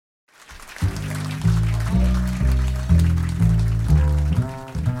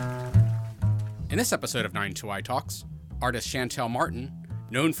In this episode of 9to Talks, artist Shantell Martin,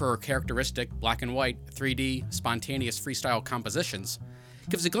 known for her characteristic black and white, 3D, spontaneous freestyle compositions,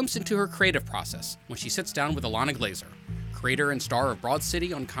 gives a glimpse into her creative process when she sits down with Ilana Glazer, creator and star of Broad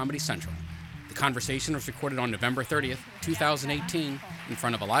City on Comedy Central. The conversation was recorded on November 30th, 2018, in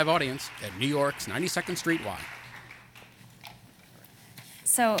front of a live audience at New York's 92nd Street Y.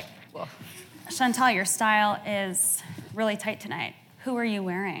 So, Shantell, your style is really tight tonight. Who are you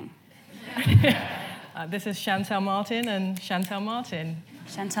wearing? This is Shantell Martin and Shantell Martin.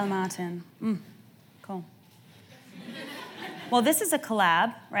 Shantell Martin. Cool. Well, this is a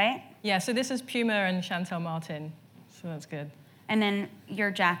collab, right? Yeah, so this is Puma and Shantell Martin, so that's good. And then your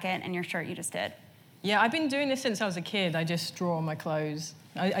jacket and your shirt you just did. Yeah, I've been doing this since I was a kid. I just draw on my clothes.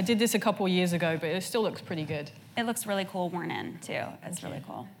 I did this a couple of years ago, but it still looks pretty good. It looks really cool worn in, too. It's really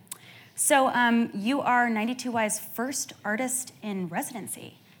cool. So you are 92Y's first artist in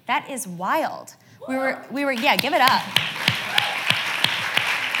residency. That is wild. We were, yeah, give it up.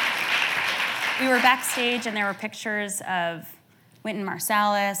 We were backstage and there were pictures of Wynton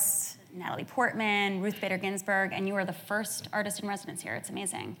Marsalis, Natalie Portman, Ruth Bader Ginsburg, and you were the first artist in residence here. It's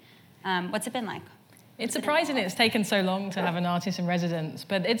amazing. What's it been like? It's surprising it's taken so long to have an artist in residence,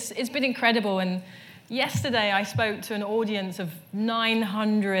 but it's been incredible. And yesterday I spoke to an audience of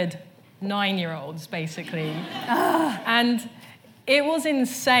 900 9-year-olds, basically. And it was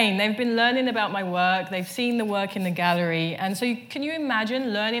insane. They've been learning about my work. They've seen the work in the gallery. And so can you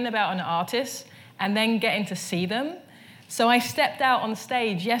imagine learning about an artist and then getting to see them? So I stepped out on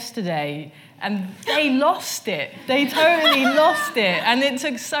stage yesterday and they lost it. They totally lost it. And it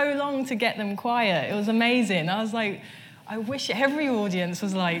took so long to get them quiet. It was amazing. I was like, I wish every audience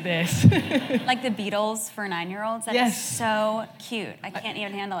was like this. Like the Beatles for 9-year-olds? That is so cute. I can't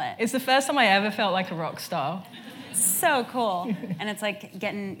even handle it. It's the first time I ever felt like a rock star. So cool. And it's like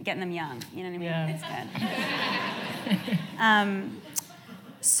getting them young. You know what I mean? Yeah. It's good.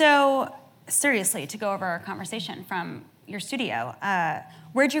 So seriously, to go over our conversation from your studio,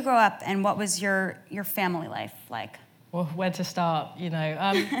 where'd you grow up and what was your family life like? Well, where to start, you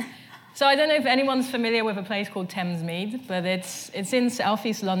know? So I don't know if anyone's familiar with a place called Thamesmead, but it's in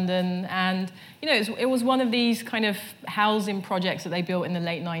southeast London, and you know it was one of these kind of housing projects that they built in the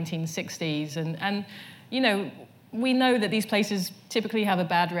late 1960s, and you know we know that these places typically have a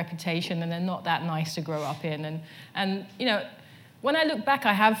bad reputation and they're not that nice to grow up in, and you know when I look back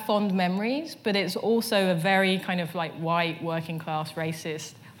I have fond memories, but it's also a very kind of like white, working class,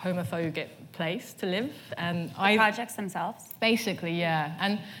 racist, homophobic place to live. And the projects themselves? Basically, yeah.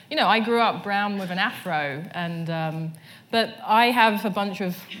 And, you know, I grew up brown with an afro, and but I have a bunch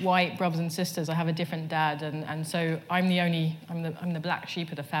of white brothers and sisters. I have a different dad, and so I'm the black sheep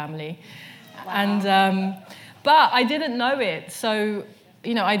of the family. Wow. And, but I didn't know it, so,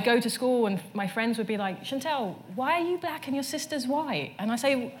 you know, I'd go to school and my friends would be like, Shantell, why are you black and your sister's white? And I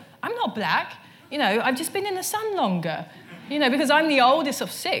say, I'm not black. You know, I've just been in the sun longer. You know, because I'm the oldest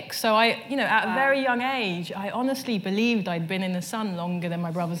of 6, so I, you know, at a very young age, I honestly believed I'd been in the sun longer than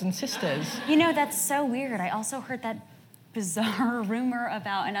my brothers and sisters. You know, that's so weird. I also heard that bizarre rumor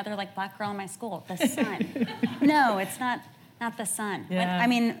about another, like, black girl in my school, the sun. No, it's not the sun. Yeah. I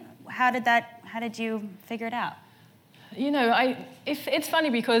mean, how did you figure it out? You know, it's funny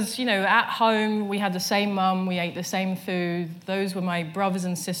because, you know, at home we had the same mum, we ate the same food. Those were my brothers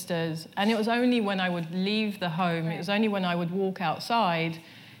and sisters. And it was only when I would leave the home, it was only when I would walk outside,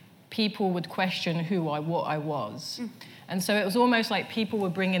 people would question what I was. And so it was almost like people were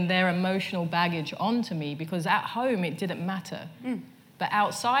bringing their emotional baggage onto me because at home it didn't matter. But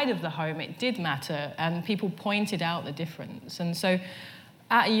outside of the home it did matter, and people pointed out the difference. And so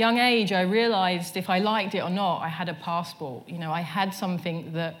at a young age, I realized if I liked it or not, I had a passport. You know, I had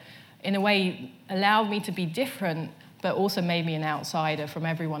something that, in a way, allowed me to be different, but also made me an outsider from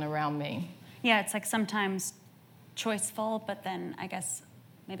everyone around me. Yeah, it's like sometimes choiceful, but then I guess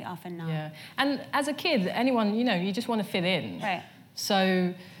maybe often not. Yeah, and as a kid, anyone, you know, you just want to fit in. Right.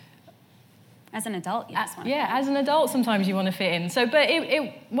 So as an adult, you just want to fit in. Yeah, as an adult, sometimes you want to fit in. So, but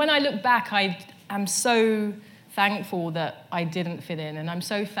when I look back, I'm so thankful that I didn't fit in, and I'm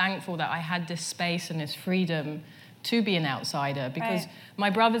so thankful that I had this space and this freedom to be an outsider, because my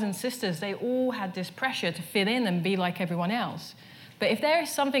brothers and sisters, they all had this pressure to fit in and be like everyone else. But if there is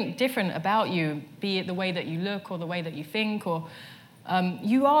something different about you, be it the way that you look or the way that you think, or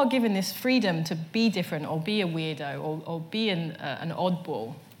you are given this freedom to be different or be a weirdo or be an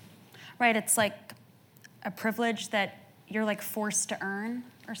oddball. Right, it's like a privilege that you're like forced to earn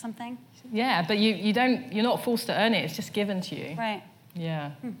or something. Yeah, but you're not forced to earn it, it's just given to you. Right.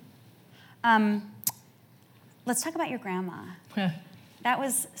 Yeah. Let's talk about your grandma. that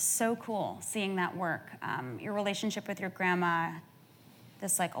was so cool, seeing that work. Your relationship with your grandma,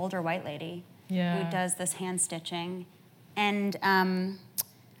 this like older white lady who does this hand stitching. And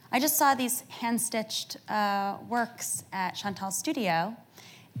I just saw these hand-stitched works at Shantell's studio.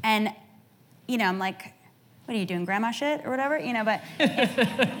 And, you know, I'm like, what are you doing, grandma shit or whatever? You know, but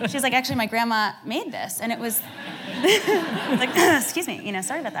she's like, actually, my grandma made this. And it was like, excuse me, you know,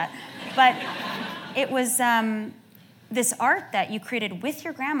 sorry about that. But it was this art that you created with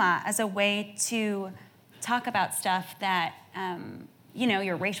your grandma as a way to talk about stuff that, you know,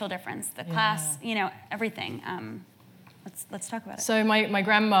 your racial difference, the class, you know, everything. Let's talk about it. So my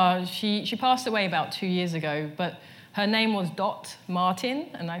grandma, she passed away about 2 years ago, but her name was Dot Martin,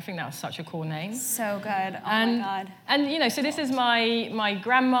 and I think that was such a cool name. So good. Oh my God. And you know, so this is my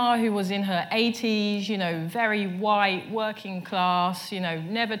grandma who was in her 80s, you know, very white, working class, you know,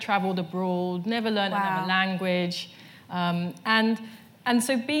 never traveled abroad, never learned another language. And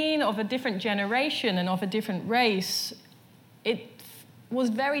so being of a different generation and of a different race, it was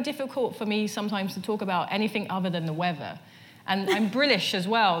very difficult for me sometimes to talk about anything other than the weather. And I'm British as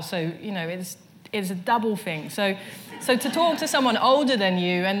well, so, you know, it's a double thing. So to talk to someone older than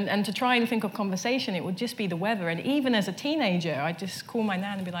you and to try and think of conversation, it would just be the weather. And even as a teenager, I'd just call my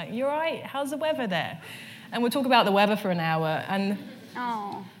nan and be like, "You all right? How's the weather there?" And we'd talk about the weather for an hour. And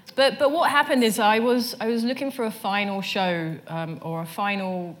But what happened is I was looking for a final show or a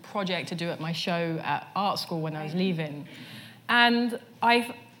final project to do at my show at art school when I was leaving. And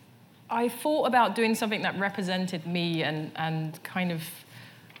I thought about doing something that represented me and kind of,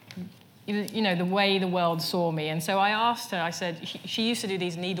 you know, the way the world saw me. And so I asked her, I said, she used to do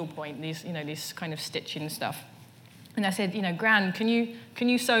these needlepoint, these kind of stitching stuff. And I said, you know, Gran, can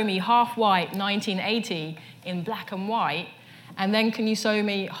you sew me half white 1980 in black and white, and then can you sew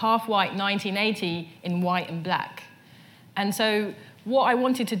me half white 1980 in white and black? And so what I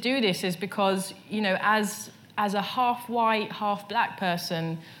wanted to do this is because, you know, as a half white, half black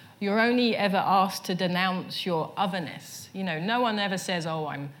person, you're only ever asked to denounce your otherness. You know, no one ever says, "Oh,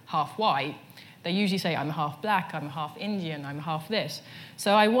 I'm half white." They usually say, "I'm half black, I'm half Indian, I'm half this."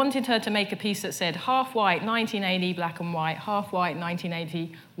 So I wanted her to make a piece that said half white, 1980, black and white, half white,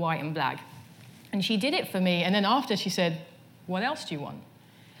 1980, white and black. And she did it for me. And then after she said, "What else do you want?"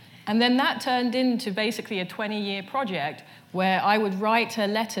 And then that turned into basically a 20-year project where I would write her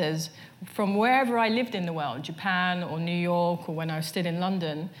letters from wherever I lived in the world, Japan or New York or when I was still in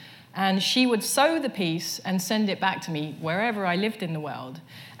London. And she would sew the piece and send it back to me wherever I lived in the world.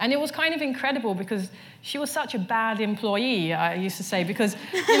 And it was kind of incredible because she was such a bad employee, I used to say, because,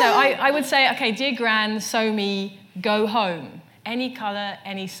 you know, I would say, "Okay, dear Gran, sew me, go home, any color,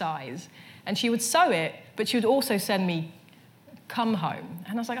 any size." And she would sew it, but she would also send me, "Come home."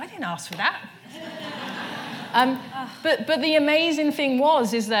 And I was like, I didn't ask for that. But the amazing thing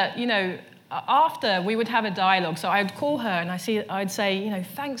is that, you know, after we would have a dialogue, so I'd call her and I'd say, you know,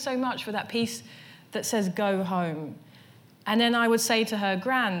 "Thanks so much for that piece that says go home." And then I would say to her,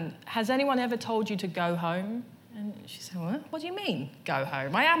 "Gran, has anyone ever told you to go home?" And she said, What do you mean, go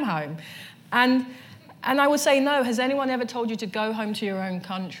home? I am home. And I would say, "No, has anyone ever told you to go home to your own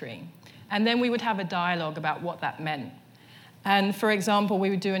country?" And then we would have a dialogue about what that meant. And for example, we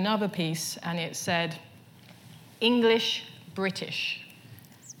would do another piece and it said, English, British.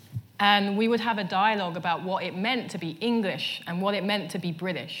 And we would have a dialogue about what it meant to be English and what it meant to be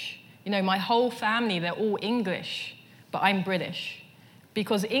British. You know, my whole family, they're all English, but I'm British.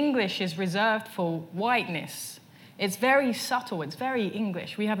 Because English is reserved for whiteness. It's very subtle, it's very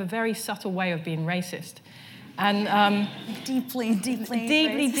English. We have a very subtle way of being racist. And deeply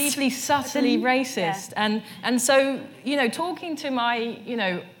subtly racist. Yeah. And so, you know, talking to my, you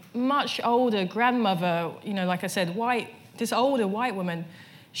know, much older grandmother, you know, like I said, this older white woman,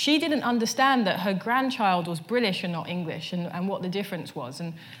 she didn't understand that her grandchild was British and not English and what the difference was.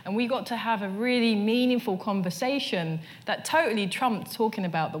 And we got to have a really meaningful conversation that totally trumped talking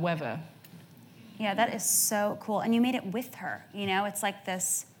about the weather. Yeah, that is so cool. And you made it with her, you know? It's like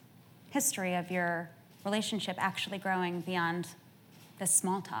this history of your relationship actually growing beyond this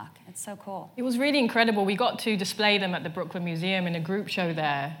small talk. It's so cool. It was really incredible. We got to display them at the Brooklyn Museum in a group show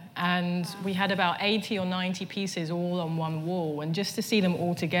there, and we had about 80 or 90 pieces all on one wall, and just to see them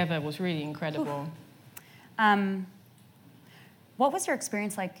all together was really incredible. What was your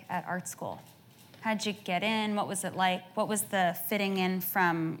experience like at art school? How did you get in? What was it like? What was the fitting in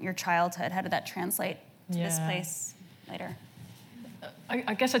from your childhood? How did that translate to this place later?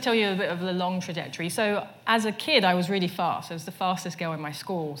 I guess I'll tell you a bit of the long trajectory. So as a kid, I was really fast. I was the fastest girl in my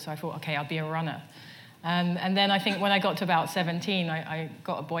school, so I thought, okay, I'll be a runner. And then I think when I got to about 17, I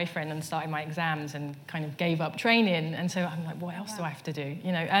got a boyfriend and started my exams and kind of gave up training. And so I'm like, what else do I have to do?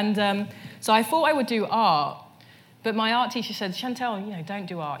 And so I thought I would do art, but my art teacher said, Shantell, don't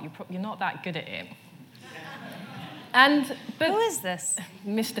do art. You're not that good at it. But who is this?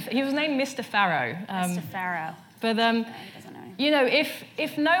 He was named Mr. Farrow. Mr. Farrow. But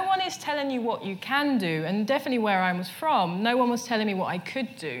if no one is telling you what you can do, and definitely where I was from, no one was telling me what I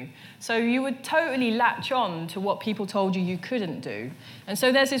could do. So you would totally latch on to what people told you couldn't do. And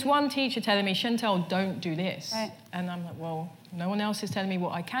so there's this one teacher telling me, Shantell, don't do this. Right. And I'm like, well, no one else is telling me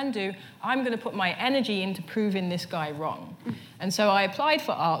what I can do. I'm going to put my energy into proving this guy wrong. And so I applied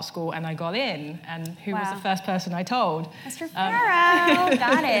for art school and I got in. And who was the first person I told? Mr. Farrow.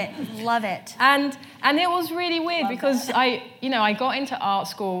 Got it. Love it. And it was really weird because I got into art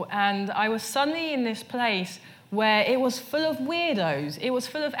school and I was suddenly in this place where it was full of weirdos, it was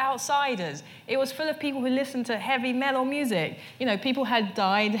full of outsiders, it was full of people who listened to heavy metal music. People had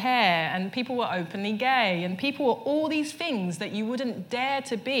dyed hair, and people were openly gay, and people were all these things that you wouldn't dare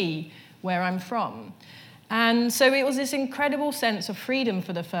to be where I'm from. And so it was this incredible sense of freedom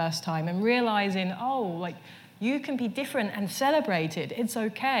for the first time, and realizing, you can be different and celebrated, it's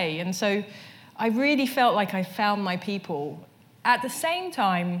okay. And so I really felt like I found my people. At the same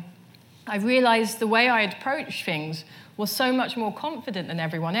time, I realized the way I had approached things was so much more confident than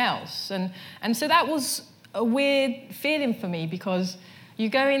everyone else. And so that was a weird feeling for me, because you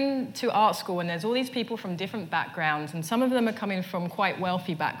go into art school and there's all these people from different backgrounds, and some of them are coming from quite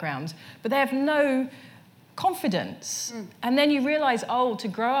wealthy backgrounds, but they have no confidence. And then you realize, to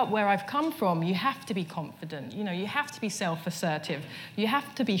grow up where I've come from, you have to be confident. You have to be self-assertive. You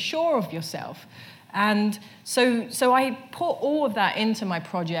have to be sure of yourself. And so I put all of that into my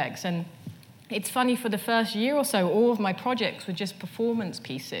projects. And it's funny, for the first year or so, all of my projects were just performance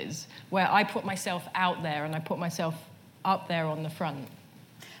pieces where I put myself out there and I put myself up there on the front.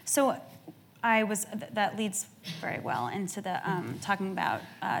 So that leads very well into the talking about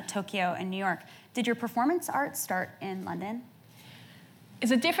Tokyo and New York. Did your performance art start in London?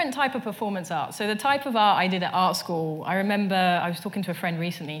 It's a different type of performance art. So the type of art I did at art school, I remember I was talking to a friend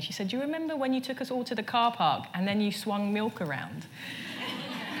recently, and she said, do you remember when you took us all to the car park and then you swung milk around?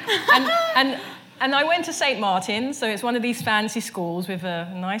 and I went to St. Martin, so it's one of these fancy schools with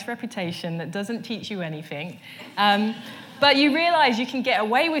a nice reputation that doesn't teach you anything. But you realize you can get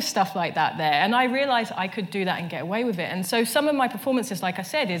away with stuff like that there. And I realized I could do that and get away with it. And so some of my performances, like I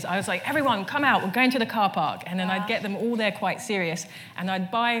said, I was like, everyone, come out, we're going to the car park. And then I'd get them all there quite serious. And I'd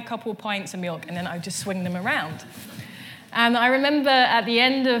buy a couple pints of milk, and then I'd just swing them around. And I remember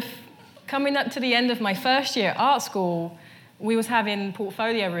coming up to the end of my first year at art school, we was having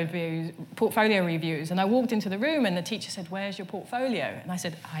portfolio reviews, and I walked into the room, and the teacher said, where's your portfolio? And I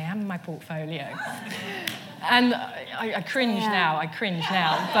said, I am my portfolio. And I cringe now,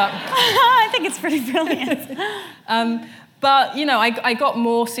 but... I think it's pretty brilliant. But, I got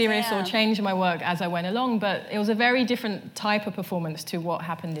more serious or changed my work as I went along, but it was a very different type of performance to what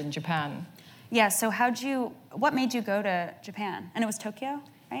happened in Japan. Yeah, so what made you go to Japan? And it was Tokyo,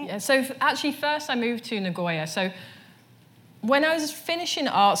 right? Yeah, so actually first I moved to Nagoya. So when I was finishing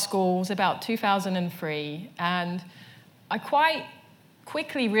art school, it was about 2003, and I quite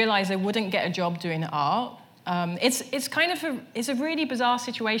quickly realized I wouldn't get a job doing art. It's a really bizarre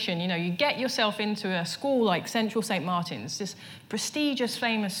situation. You get yourself into a school like Central St. Martin's, this prestigious,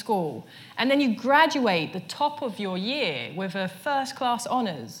 famous school, and then you graduate the top of your year with a first-class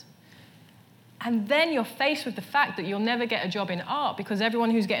honors. And then you're faced with the fact that you'll never get a job in art, because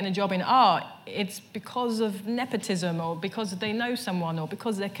everyone who's getting a job in art, it's because of nepotism, or because they know someone, or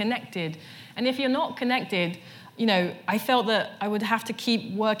because they're connected. And if you're not connected, I felt that I would have to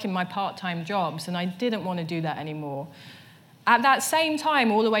keep working my part-time jobs, and I didn't want to do that anymore. At that same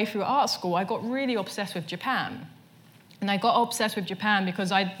time, all the way through art school, I got really obsessed with Japan. And I got obsessed with Japan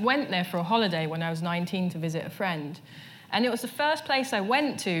because I went there for a holiday when I was 19 to visit a friend. And it was the first place I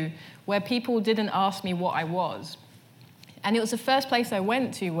went to where people didn't ask me what I was. And it was the first place I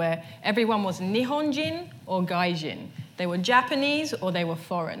went to where everyone was Nihonjin or Gaijin. They were Japanese or they were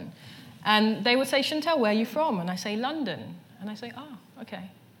foreign. And they would say, Shantell, where are you from? And I say, London. And I say,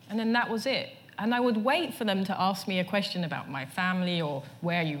 okay. And then that was it. And I would wait for them to ask me a question about my family or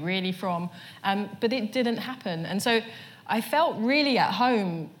where are you really from. But it didn't happen. And so I felt really at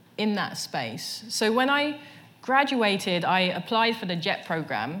home in that space. So when I graduated, I applied for the JET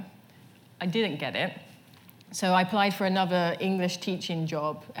program. I didn't get it. So I applied for another English teaching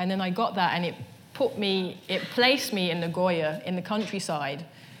job. And then I got that, and it placed me in Nagoya, in the countryside,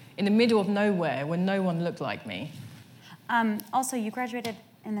 in the middle of nowhere, where no one looked like me. Also, you graduated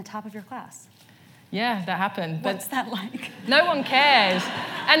in the top of your class. Yeah, that happened. What's that like? No one cares.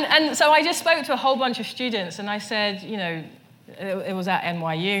 And so I just spoke to a whole bunch of students, and I said, it was at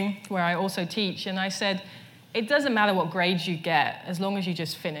NYU, where I also teach, and I said, it doesn't matter what grades you get, as long as you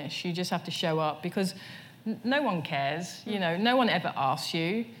just finish. You just have to show up, because no one cares. No one ever asks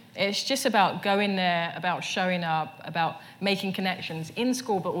you. It's just about going there, about showing up, about making connections in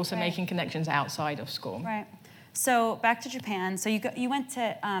school, but also making connections outside of school. Right. So back to Japan. So you went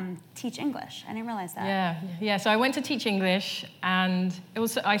to teach English. I didn't realize that. Yeah. So I went to teach English, and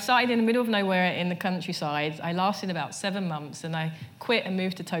I started in the middle of nowhere in the countryside. I lasted about 7 months, and I quit and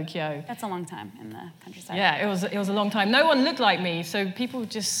moved to Tokyo. That's a long time in the countryside. Yeah, it was a long time. No one looked like me, so people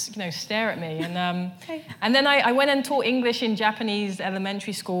just stare at me. And and then I went and taught English in Japanese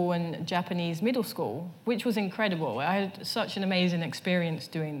elementary school and Japanese middle school, which was incredible. I had such an amazing experience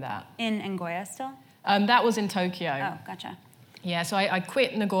doing that. In Nagoya still? That was in Tokyo. Oh, gotcha. Yeah, so I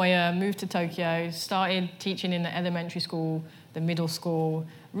quit Nagoya, moved to Tokyo, started teaching in the elementary school, the middle school,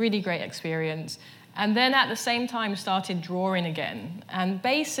 really great experience. And then at the same time started drawing again. And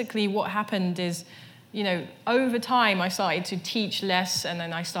basically what happened is, over time I started to teach less, and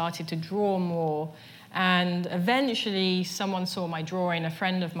then I started to draw more. And eventually someone saw my drawing, a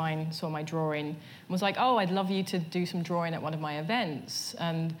friend of mine saw my drawing, and was like, oh, I'd love you to do some drawing at one of my events.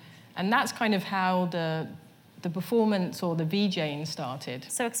 And that's kind of how the performance or the VJing started.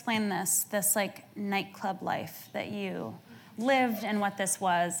 So explain this like nightclub life that you lived, and what this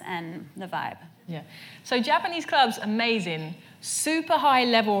was, and the vibe. Yeah. So Japanese clubs, amazing. Super high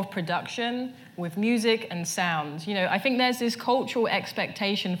level of production with music and sound. I think there's this cultural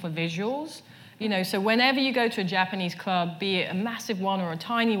expectation for visuals. So whenever you go to a Japanese club, be it a massive one or a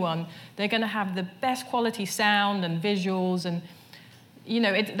tiny one, they're going to have the best quality sound and visuals, and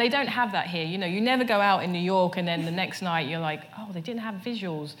they don't have that here. You never go out in New York and then the next night you're like, oh, they didn't have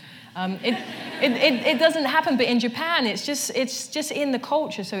visuals. It doesn't happen. But in Japan, it's just in the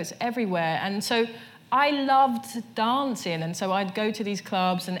culture, so it's everywhere. And so I loved dancing, and so I'd go to these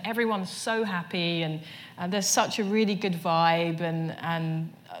clubs, and everyone's so happy, and there's such a really good vibe,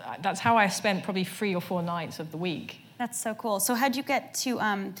 and that's how I spent probably 3 or 4 nights of the week. That's so cool. So how'd you get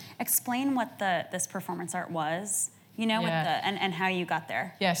to explain what this performance art was? And how you got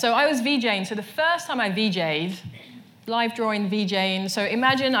there. Yeah, so I was VJing. So the first time I VJ'd, live drawing VJing, so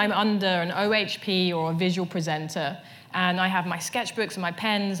imagine I'm under an OHP or a visual presenter, and I have my sketchbooks and my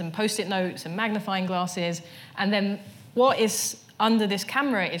pens and Post-it notes and magnifying glasses, and then what is under this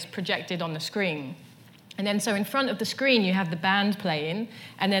camera is projected on the screen. And then so in front of the screen you have the band playing,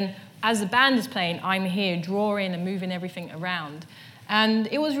 and then as the band is playing, I'm here drawing and moving everything around. And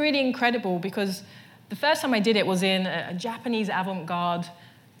it was really incredible, because the first time I did it was in a Japanese avant-garde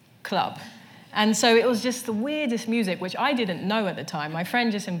club. And so it was just the weirdest music, which I didn't know at the time. My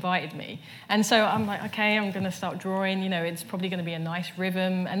friend just invited me. And so I'm like, okay, I'm going to start drawing. It's probably going to be a nice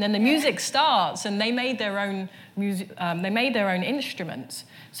rhythm. And then the music starts, and they made their own music. They made their own instruments.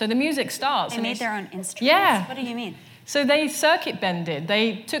 So the music starts. They made their own instruments? Yeah. What do you mean? So they circuit bended.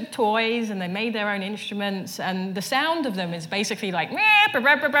 They took toys and they made their own instruments, and the sound of them is basically like, and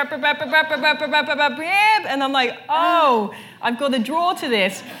I'm like, oh, I've got to draw to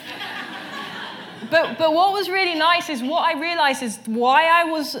this. But what was really nice is what I realized is why I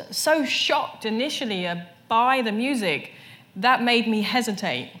was so shocked initially by the music. That made me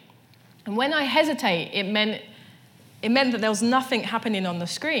hesitate. And when I hesitate, it meant that there was nothing happening on the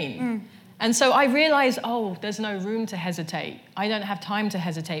screen. And so I realized, oh, there's no room to hesitate. I don't have time to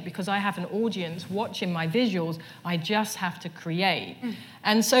hesitate because I have an audience watching my visuals. I just have to create.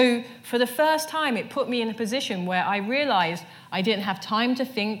 And so for the first time, it put me in a position where I realized I didn't have time to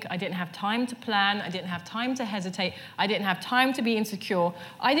think, I didn't have time to plan, I didn't have time to hesitate, I didn't have time to be insecure,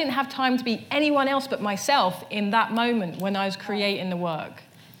 I didn't have time to be anyone else but myself in that moment when I was creating the work.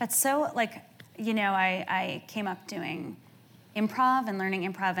 That's so, I came up doing improv and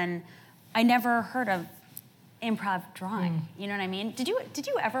learning improv, and I never heard of improv drawing. You know what I mean? Did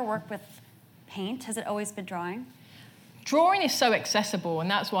you ever work with paint? Has it always been drawing? Drawing is so accessible, and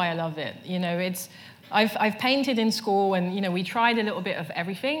that's why I love it. I've painted in school, and we tried a little bit of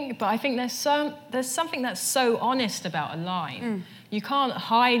everything, but I think there's something that's so honest about a line. You can't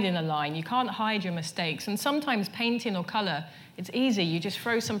hide in a line. You can't hide your mistakes. And sometimes painting or color, it's easy. You just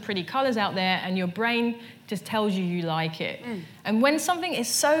throw some pretty colors out there, and your brain just tells you like it. And when something is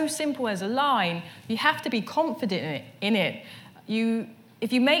so simple as a line, you have to be confident in it.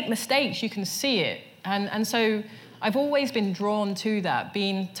 If you make mistakes, you can see it. And so I've always been drawn to that,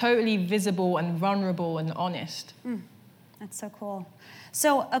 being totally visible and vulnerable and honest. That's so cool.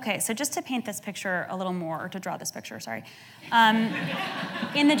 So, okay, so just to paint this picture a little more, or to draw this picture, sorry.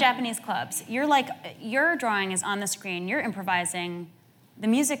 In the Japanese clubs, your drawing is on the screen, you're improvising, the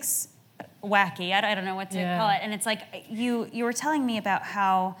music's wacky, I don't know what to call it, and it's like, you were telling me about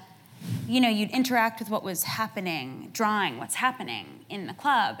how, you'd interact with what was happening, drawing what's happening in the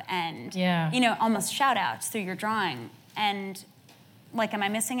club, and, almost shout outs through your drawing. And, am I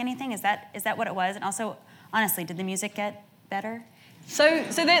missing anything? Is that what it was? And also, honestly, did the music get better? So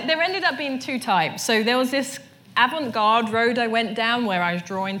there ended up being two types. So there was this avant-garde road I went down where I was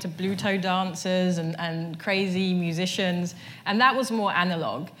drawing to blue-toe dancers and crazy musicians, and that was more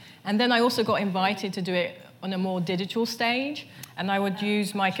analog. And then I also got invited to do it on a more digital stage, and I would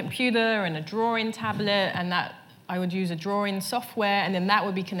use my computer and a drawing tablet, and that I would use a drawing software, and then that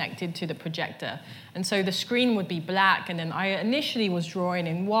would be connected to the projector. And so the screen would be black, and then I initially was drawing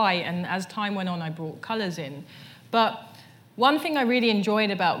in white, and as time went on, I brought colors in. But one thing I really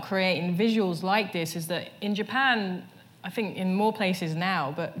enjoyed about creating visuals like this is that in Japan, I think in more places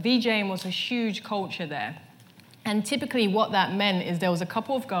now, but VJing was a huge culture there. And typically what that meant is there was a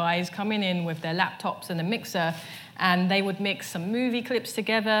couple of guys coming in with their laptops and a mixer, and they would mix some movie clips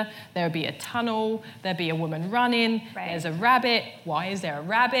together. There would be a tunnel, there'd be a woman running, there's a rabbit, why is there a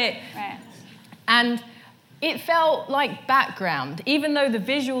rabbit? Right. And it felt like background. Even though the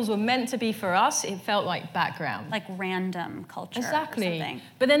visuals were meant to be for us, it felt like background. Like random culture. Exactly. Or something.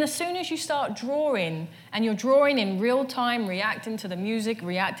 But then as soon as you start drawing, and you're drawing in real time, reacting to the music,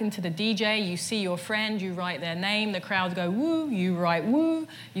 reacting to the DJ, you see your friend, you write their name, the crowd go woo, you write woo,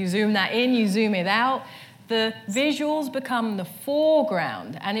 you zoom that in, you zoom it out. The visuals become the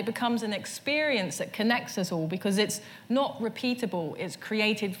foreground, and it becomes an experience that connects us all because it's not repeatable, it's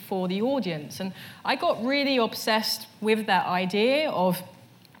created for the audience. And I got really obsessed with that idea of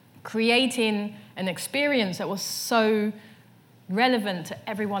creating an experience that was so relevant to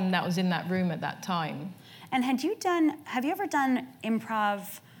everyone that was in that room at that time. And have you ever done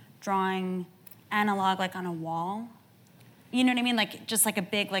improv drawing analog, like on a wall? You know what I mean? Like just like a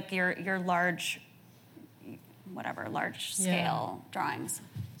big, like your large scale drawings.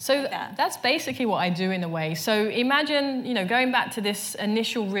 So like that. That's basically what I do in a way. So imagine, going back to this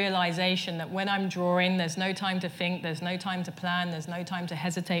initial realization that when I'm drawing, there's no time to think, there's no time to plan, there's no time to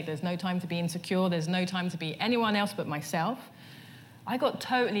hesitate, there's no time to be insecure, there's no time to be anyone else but myself. I got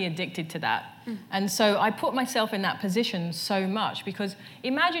totally addicted to that. And so I put myself in that position so much because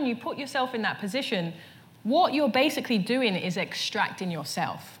imagine you put yourself in that position, what you're basically doing is extracting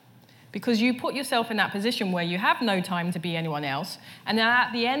yourself. Because you put yourself in that position where you have no time to be anyone else, and then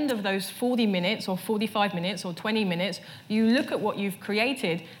at the end of those 40 minutes or 45 minutes or 20 minutes, you look at what you've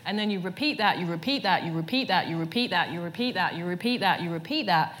created, and then you repeat that, you repeat that, you repeat that, you repeat that, you repeat that, you repeat that, you repeat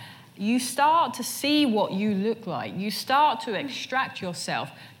that. You start to see what you look like. You start to extract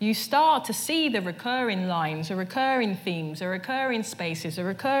yourself. You start to see the recurring lines, the recurring themes, the recurring spaces, the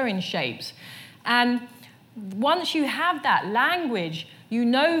recurring shapes. And once you have that language, you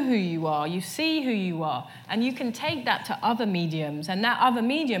know who you are, you see who you are, and you can take that to other mediums, and that other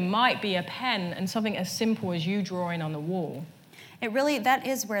medium might be a pen and something as simple as you drawing on the wall. That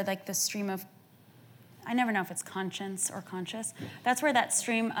is where like the stream of, I never know if it's conscience or conscious, that's where that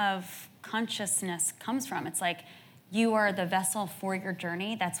stream of consciousness comes from. It's like you are the vessel for your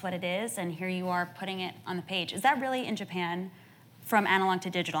journey, that's what it is, and here you are putting it on the page. Is that really in Japan, from analog to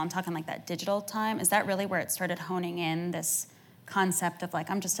digital? I'm talking like that digital time. Is that really where it started honing in this concept of like,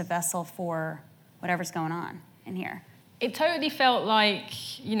 I'm just a vessel for whatever's going on in here? It totally felt like,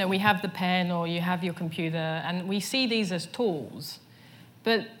 we have the pen or you have your computer and we see these as tools.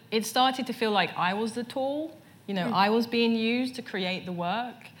 But it started to feel like I was the tool. I was being used to create the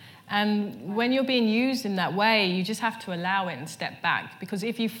work. And when you're being used in that way, you just have to allow it and step back. Because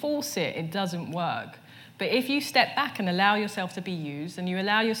if you force it, it doesn't work. But if you step back and allow yourself to be used, and you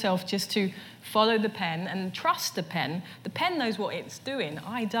allow yourself just to follow the pen and trust the pen knows what it's doing,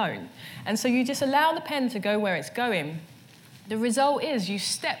 I don't. And so you just allow the pen to go where it's going. The result is you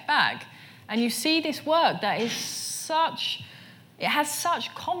step back and you see this work that is it has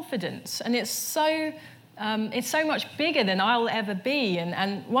such confidence, and it's so much bigger than I'll ever be.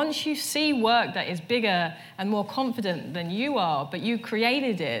 And once you see work that is bigger and more confident than you are, but you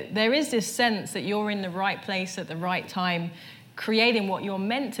created it, there is this sense that you're in the right place at the right time, creating what you're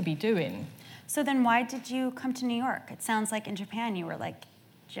meant to be doing. So then why did you come to New York? It sounds like in Japan you were like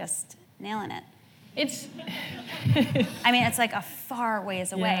just nailing it. It's... I mean, it's like a far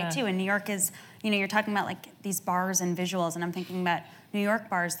ways away too. And New York is, you're talking about like these bars and visuals, and I'm thinking about New York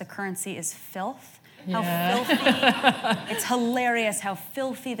bars, the currency is filth. How filthy. It's hilarious how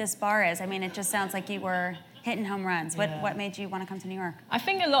filthy this bar is. I mean, it just sounds like you were Hitting home runs. What made you want to come to New York? I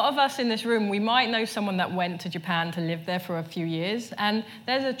think a lot of us in this room, we might know someone that went to Japan to live there for a few years. And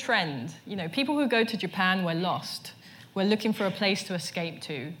there's a trend. People who go to Japan were lost. We're looking for a place to escape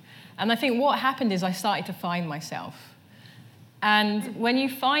to. And I think what happened is I started to find myself. And when you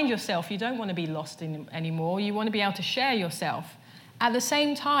find yourself, you don't want to be lost anymore. You want to be able to share yourself. At the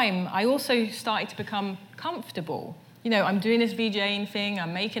same time, I also started to become comfortable. I'm doing this VJing thing,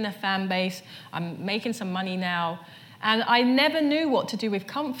 I'm making a fan base, I'm making some money now. And I never knew what to do with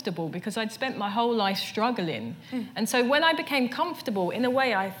comfortable because I'd spent my whole life struggling. And so when I became comfortable, in a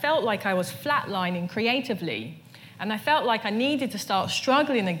way, I felt like I was flatlining creatively. And I felt like I needed to start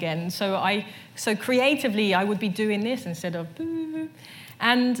struggling again. So creatively, I would be doing this instead of boo.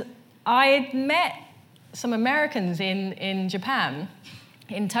 And I had met some Americans in Japan,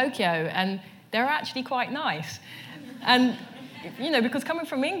 in Tokyo, and they're actually quite nice. And, because coming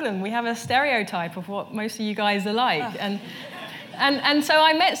from England, we have a stereotype of what most of you guys are like. Oh. And so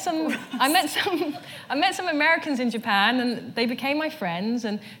I met some Americans in Japan, and they became my friends.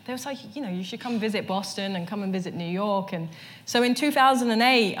 And they was like, you should come visit Boston and come and visit New York. And so in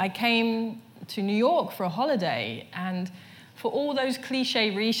 2008, I came to New York for a holiday. And for all those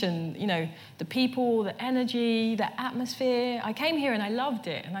cliche reasons, the people, the energy, the atmosphere, I came here and I loved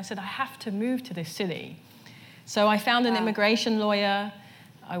it. And I said, I have to move to this city. So I found an immigration lawyer.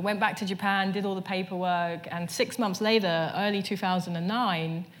 I went back to Japan, did all the paperwork, and 6 months later, early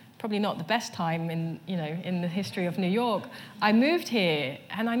 2009, probably not the best time in the history of New York, I moved here,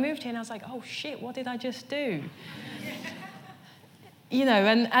 and I was like, oh shit, what did I just do?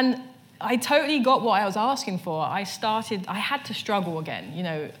 And I totally got what I was asking for. I had to struggle again.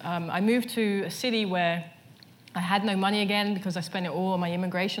 I moved to a city where I had no money again because I spent it all on my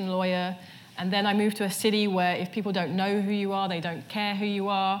immigration lawyer. And then I moved to a city where if people don't know who you are, they don't care who you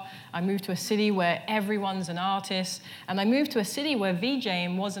are. I moved to a city where everyone's an artist. And I moved to a city where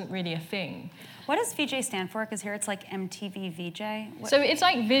VJing wasn't really a thing. What does VJ stand for? Because here it's like MTV VJ. So it's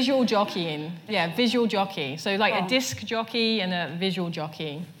like visual jockeying. Yeah, visual jockey. So like a disc jockey and a visual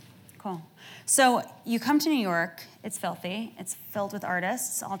jockey. Cool. So you come to New York. It's filthy. It's filled with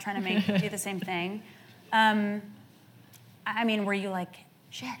artists all trying to do the same thing. Were you like,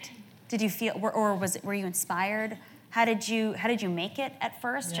 shit? Did you feel, or were you inspired? How did you make it at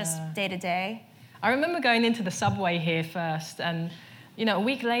first, just day to day? I remember going into the subway here first, and a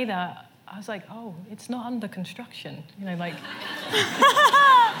week later, I was like, oh, it's not under construction. Like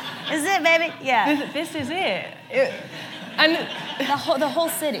Is it, baby? Yeah. This is it. And the whole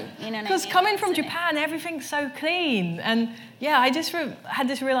city, Because coming from Japan, everything's so clean, and I just had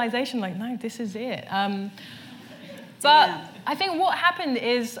this realization, like, no, this is it. But I think what happened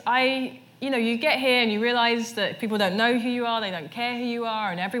is you get here and you realize that people don't know who you are, they don't care who you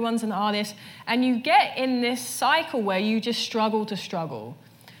are, and everyone's an artist. And you get in this cycle where you just struggle to struggle.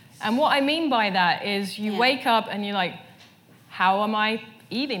 And what I mean by that is you wake up and you're like, how am I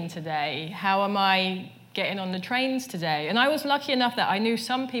eating today? How am I getting on the trains today? And I was lucky enough that I knew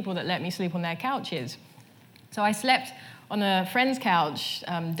some people that let me sleep on their couches. So I slept on a friend's couch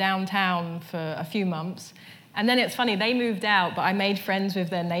downtown for a few months. And then it's funny, they moved out, but I made friends with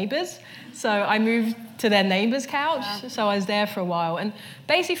their neighbors. So I moved to their neighbor's couch, so I was there for a while. And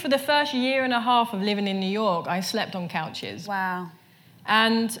basically for the first year and a half of living in New York, I slept on couches. Wow.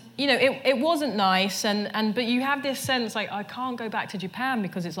 And, it wasn't nice, but you have this sense, like, I can't go back to Japan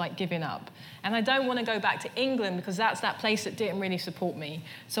because it's like giving up. And I don't want to go back to England because that's that place that didn't really support me.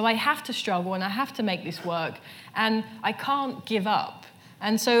 So I have to struggle and I have to make this work. And I can't give up.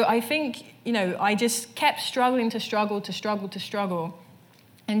 And so I think, I just kept struggling to struggle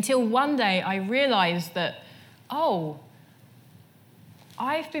until one day I realized that,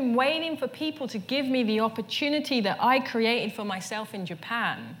 I've been waiting for people to give me the opportunity that I created for myself in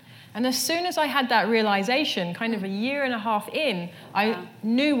Japan. And as soon as I had that realization, kind of a year and a half in, I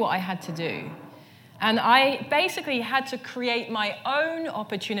knew what I had to do. And I basically had to create my own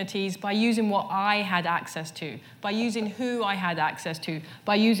opportunities by using what I had access to, by using who I had access to,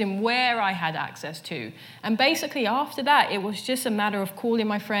 by using where I had access to. And basically after that, it was just a matter of calling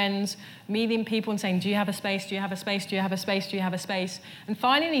my friends, meeting people and saying, do you have a space? Do you have a space? Do you have a space? Do you have a space? And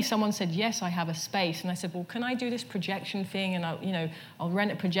finally someone said, yes, I have a space. And I said, well, can I do this projection thing? And I'll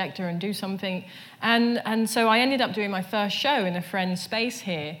rent a projector and do something. And so I ended up doing my first show in a friend's space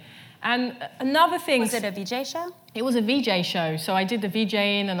here. And another thing... Was it a VJ show? It was a VJ show. So I did the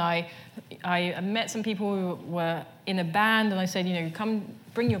VJing, and I met some people who were in a band, and I said, come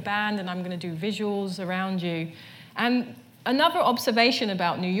bring your band, and I'm going to do visuals around you. And another observation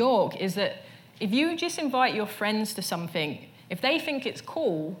about New York is that if you just invite your friends to something, if they think it's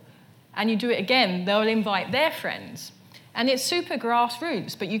cool, and you do it again, they'll invite their friends. And it's super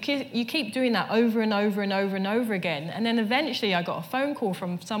grassroots, but you keep doing that over and over and over and over again. And then eventually I got a phone call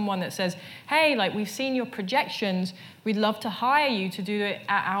from someone that says, hey, like, we've seen your projections. We'd love to hire you to do it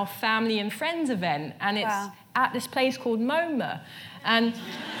at our family and friends event. And it's at this place called MoMA. And,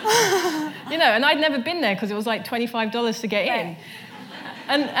 and I'd never been there because it was like $25 to get in.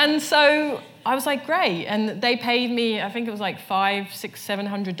 And so I was like, great. And they paid me, I think it was like $500,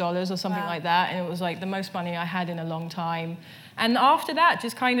 $600, $700 or something like that. And it was like the most money I had in a long time. And after that,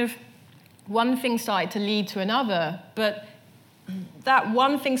 just kind of one thing started to lead to another. But that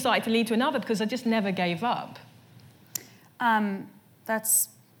one thing started to lead to another because I just never gave up. That's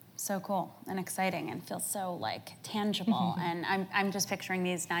so cool and exciting and feels so like tangible. And I'm just picturing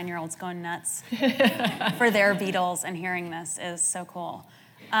these 9-year-olds going nuts for their Beatles, and hearing this is so cool.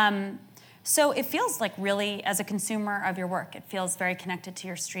 So it feels like, really, as a consumer of your work, it feels very connected to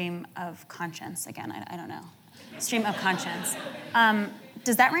your stream of conscience. Again, I don't know. Stream of conscience.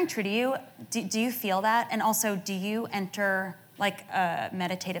 Does that ring true to you? Do you feel that? And also, do you enter like a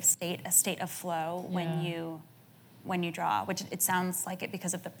meditative state, a state of flow when you draw? Which it sounds like it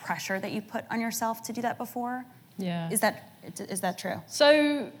because of the pressure that you put on yourself to do that before. Yeah. Is that true?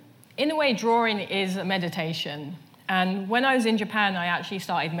 So, in a way, drawing is a meditation. And when I was in Japan, I actually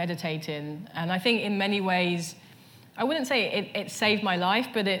started meditating. And I think in many ways, I wouldn't say it saved my life,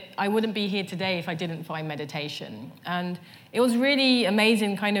 but I wouldn't be here today if I didn't find meditation. And it was really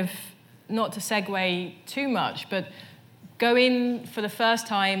amazing, kind of, not to segue too much, but going for the first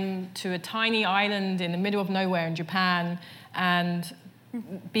time to a tiny island in the middle of nowhere in Japan and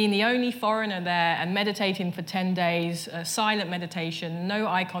being the only foreigner there and meditating for 10 days, silent meditation, no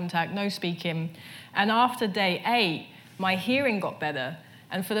eye contact, no speaking. And after day 8, my hearing got better.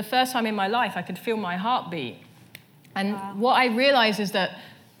 And for the first time in my life, I could feel my heartbeat. And what I realized is that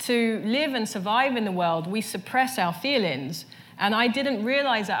to live and survive in the world, we suppress our feelings. And I didn't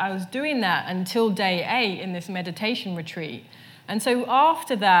realize that I was doing that until day 8 in this meditation retreat. And so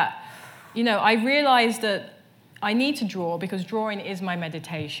after that, I realized that I need to draw because drawing is my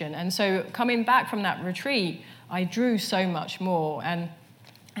meditation. And so coming back from that retreat, I drew so much more and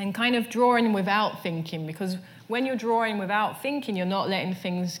kind of drawing without thinking, because when you're drawing without thinking, you're not letting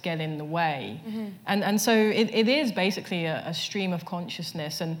things get in the way. Mm-hmm. And so it is basically a stream of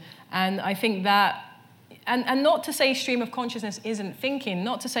consciousness. And I think that, and not to say stream of consciousness isn't thinking,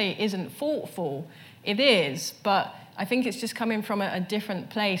 not to say it isn't thoughtful, it is, but I think it's just coming from a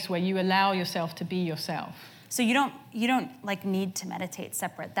different place where you allow yourself to be yourself. So you don't like need to meditate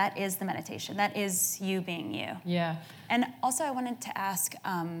separate. That is the meditation. That is you being you. Yeah. And also I wanted to ask,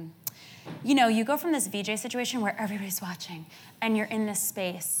 you go from this VJ situation where everybody's watching and you're in this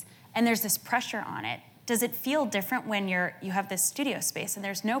space and there's this pressure on it. Does it feel different when you have this studio space and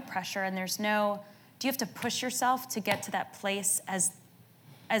there's no pressure and do you have to push yourself to get to that place as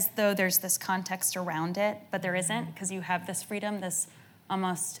though there's this context around it, but there isn't because you have this freedom, this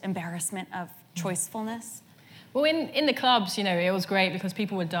almost embarrassment of choicefulness? Well, in the clubs, it was great because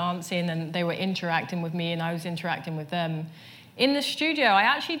people were dancing and they were interacting with me and I was interacting with them. In the studio, I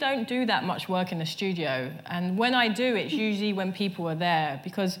actually don't do that much work in the studio. And when I do, it's usually when people are there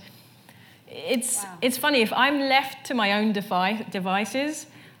because it's funny. If I'm left to my own devices,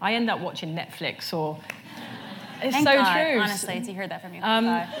 I end up watching Netflix or... It's Thank so God, true. honestly, to hear that from you.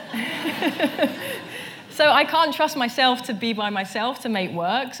 So I can't trust myself to be by myself to make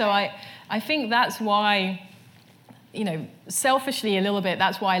work. So I think that's why... selfishly a little bit,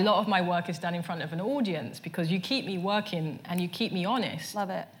 that's why a lot of my work is done in front of an audience, because you keep me working and you keep me honest. Love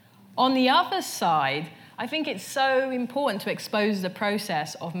it. On the other side, I think it's so important to expose the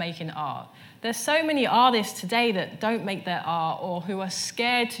process of making art. There's so many artists today that don't make their art or who are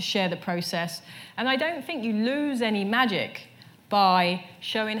scared to share the process, and I don't think you lose any magic by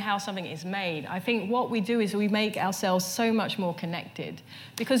showing how something is made. I think what we do is we make ourselves so much more connected.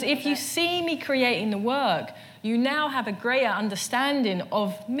 Because if you see me creating the work, you now have a greater understanding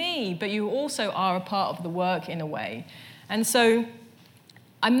of me, but you also are a part of the work in a way. And so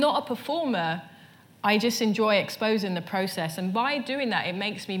I'm not a performer, I just enjoy exposing the process. And by doing that, it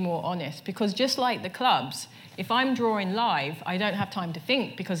makes me more honest. Because just like the clubs, if I'm drawing live, I don't have time to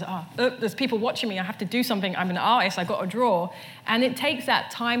think because there's people watching me, I have to do something, I'm an artist, I've got to draw. And it takes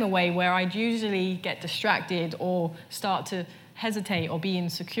that time away where I'd usually get distracted or start to hesitate or be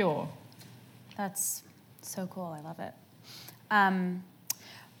insecure. That's so cool, I love it.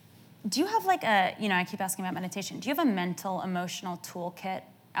 Do you have I keep asking about meditation, do you have a mental, emotional toolkit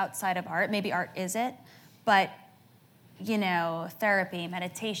outside of art? Maybe art is it, but therapy,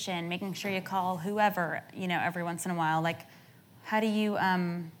 meditation, making sure you call whoever, every once in a while. Like, how do you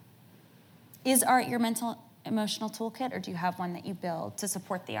Is art your mental, emotional toolkit, or do you have one that you build to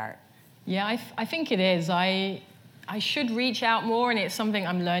support the art? Yeah, I think it is. I should reach out more, and it's something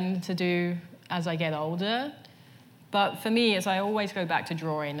I'm learning to do as I get older. But for me, I always go back to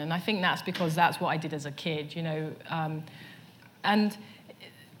drawing, and I think that's because that's what I did as a kid, And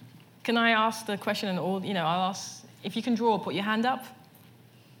can I ask the question, and I'll ask, if you can draw, put your hand up.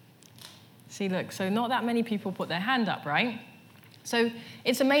 See, look, so not that many people put their hand up, right? So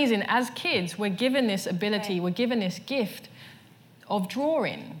it's amazing. As kids, we're given this ability, we're given this gift of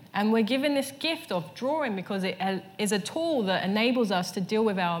drawing. And we're given this gift of drawing because it is a tool that enables us to deal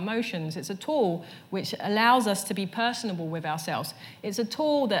with our emotions. It's a tool which allows us to be personable with ourselves. It's a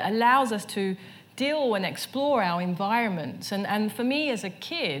tool that allows us to deal and explore our environments. And for me as a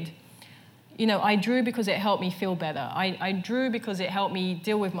kid, I drew because it helped me feel better. I drew because it helped me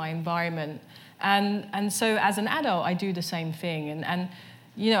deal with my environment. And so as an adult, I do the same thing. And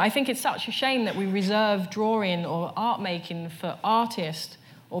I think it's such a shame that we reserve drawing or art making for artists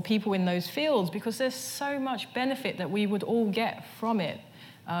or people in those fields, because there's so much benefit that we would all get from it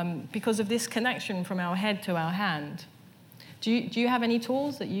because of this connection from our head to our hand. Do you have any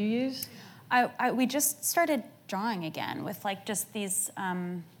tools that you use? We just started drawing again with just these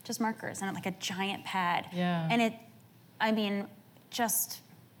just markers and a giant pad. Yeah. And just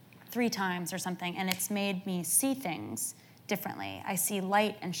 3 times or something, and it's made me see things differently. I see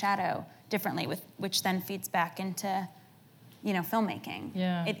light and shadow differently, which then feeds back into, filmmaking.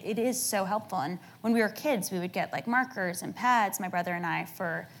 Yeah. It is so helpful. And when we were kids, we would get markers and pads, my brother and I,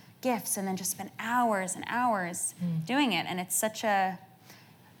 for gifts, and then just spend hours and hours doing it. And it's such a,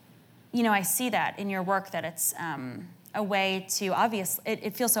 I see that in your work, that it's a way to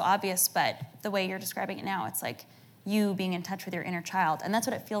it feels so obvious, but the way you're describing it now, it's you being in touch with your inner child. And that's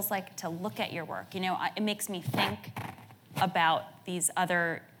what it feels like to look at your work. It makes me think about these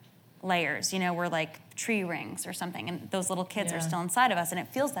other layers. We're like tree rings or something, and those little kids are still inside of us, and it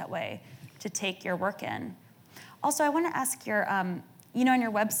feels that way to take your work in. Also, I want to ask your, on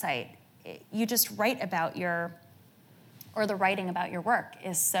your website, you just write about the writing about your work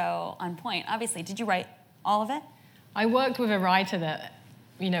is so on point. Obviously, did you write all of it? I worked with a writer that,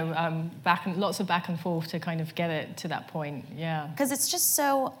 lots of back and forth to kind of get it to that point, yeah. Because it's just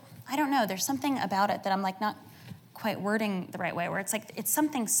so, I don't know, there's something about it that I'm not quite wording the right way, where it's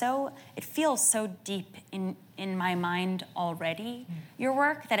something so, it feels so deep in my mind already, your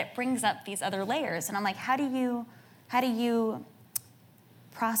work, that it brings up these other layers. And I'm how do you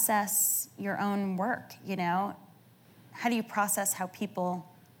process your own work, How do you process how people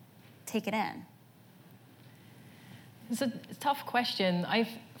take it in? It's a tough question.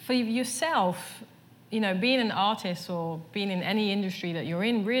 For yourself, being an artist or being in any industry that you're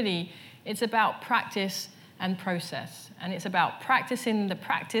in, really, it's about practice and process. And it's about practicing the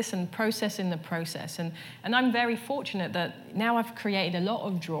practice and processing the process. And I'm very fortunate that now I've created a lot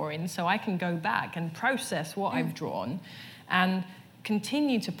of drawings, so I can go back and process what I've drawn and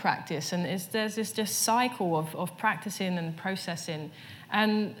continue to practice. And there's this just cycle of practicing and processing.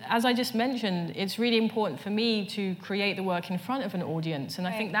 And as I just mentioned, it's really important for me to create the work in front of an audience. And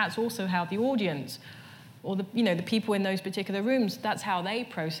I think that's also how the audience, or the people in those particular rooms, that's how they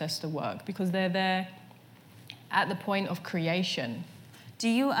process the work, because they're there at the point of creation. Do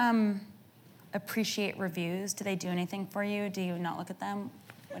you appreciate reviews? Do they do anything for you? Do you not look at them?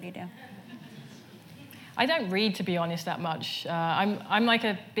 What do you do? I don't read, to be honest, that much. I'm like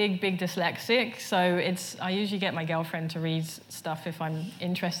a big dyslexic, so I usually get my girlfriend to read stuff if I'm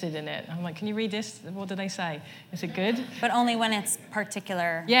interested in it. I'm like, can you read this? What do they say? Is it good? But only when it's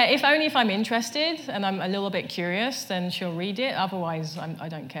particular. Yeah, only if I'm interested and I'm a little bit curious, then she'll read it. Otherwise, I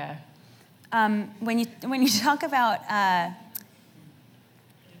don't care. When you talk about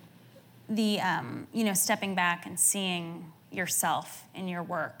stepping back and seeing yourself in your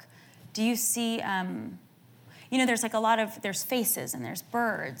work, do you see, there's there's faces and there's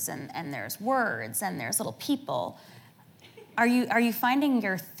birds and there's words and there's little people. Are you finding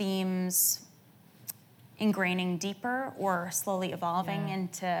your themes ingraining deeper or slowly evolving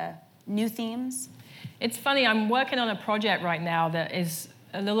into new themes? It's funny, I'm working on a project right now that is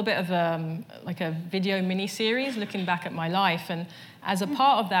a little bit of a video mini-series looking back at my life. And as a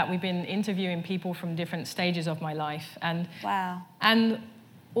part of that, we've been interviewing people from different stages of my life. And wow. And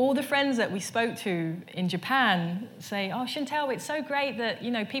all the friends that we spoke to in Japan say, "Oh, Shantell, it's so great that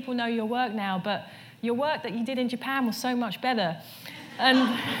people know your work now, but your work that you did in Japan was so much better." And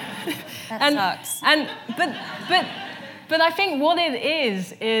that sucks. But I think what it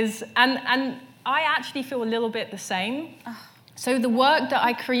is and I actually feel a little bit the same. So the work that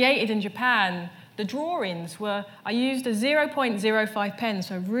I created in Japan the drawings were, I used a 0.05 pen,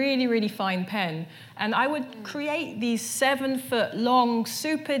 so a really, really fine pen, and I would create these 7-foot long,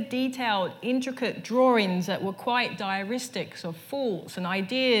 super detailed, intricate drawings that were quite diaristics of thoughts and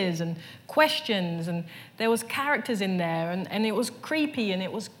ideas and questions, and there was characters in there, and it was creepy, and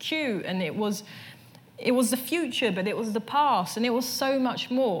it was cute, and it was the future, but it was the past, and it was so much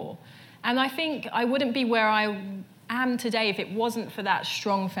more. And I think I wouldn't be where I am today if it wasn't for that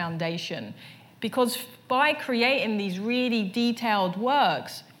strong foundation. Because by creating these really detailed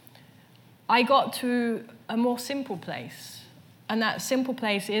works, I got to a more simple place. And that simple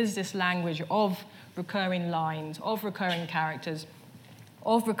place is this language of recurring lines, of recurring characters,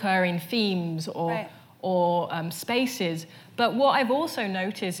 of recurring themes or spaces. But what I've also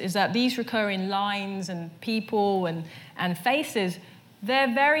noticed is that these recurring lines and people and faces,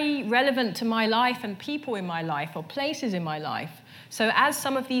 they're very relevant to my life and people in my life or places in my life. So as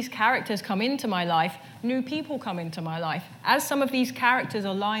some of these characters come into my life, new people come into my life. As some of these characters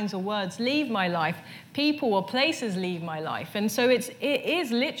or lines or words leave my life, people or places leave my life. And so it is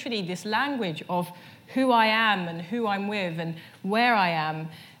literally this language of who I am and who I'm with and where I am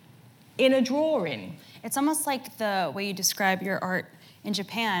in a drawing. It's almost like the way you describe your art in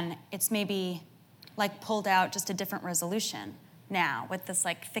Japan, it's maybe like pulled out just a different resolution now with this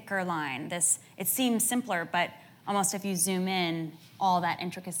like thicker line. It seems simpler, but almost if you zoom in, all that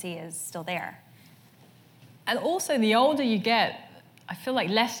intricacy is still there. And also, the older you get, I feel like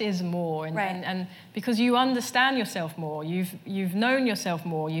less is more. And because you understand yourself more, you've known yourself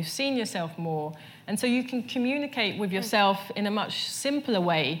more, you've seen yourself more. And so you can communicate with yourself in a much simpler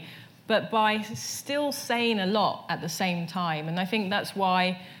way, but by still saying a lot at the same time. And I think that's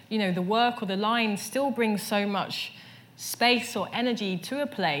why, the work or the line still brings so much space or energy to a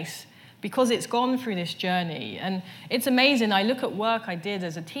place, because it's gone through this journey. And it's amazing. I look at work I did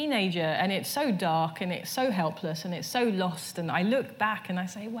as a teenager, and it's so dark, and it's so helpless, and it's so lost. And I look back, and I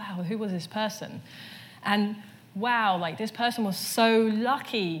say, wow, who was this person? And wow, like this person was so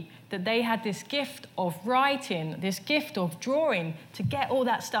lucky that they had this gift of writing, this gift of drawing to get all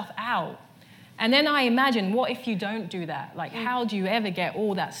that stuff out. And then I imagine, what if you don't do that? Like, how do you ever get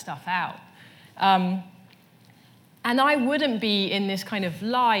all that stuff out? And I wouldn't be in this kind of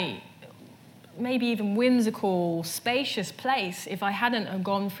light, maybe even whimsical, spacious place if I hadn't have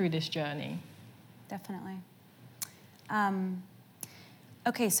gone through this journey. Definitely.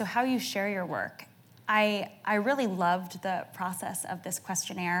 Okay, so how you share your work. I really loved the process of this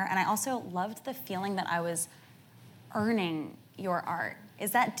questionnaire, and I also loved the feeling that I was earning your art.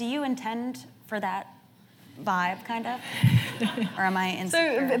 Do you intend for that vibe, kind of? Or am I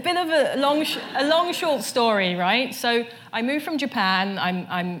insecure? So a bit of a long, short story, right? So I moved from Japan.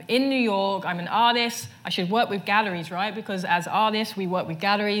 I'm in New York. I'm an artist. I should work with galleries, right? Because as artists, we work with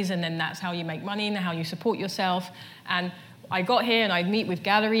galleries, and then that's how you make money and how you support yourself. And I got here, and I'd meet with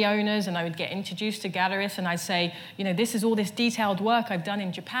gallery owners, and I would get introduced to gallerists, and I'd say, this is all this detailed work I've done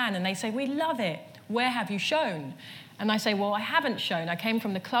in Japan. And they say, we love it. Where have you shown? And I say, well, I haven't shown. I came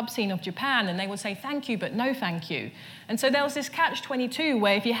from the club scene of Japan. And they would say, thank you, but no thank you. And so there was this catch-22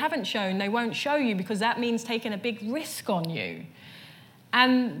 where if you haven't shown, they won't show you, because that means taking a big risk on you.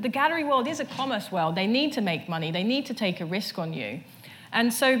 And the gallery world is a commerce world. They need to make money. They need to take a risk on you.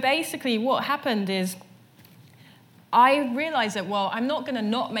 And so basically what happened is I realized that, well, I'm not going to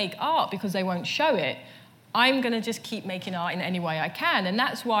not make art because they won't show it. I'm going to just keep making art in any way I can. And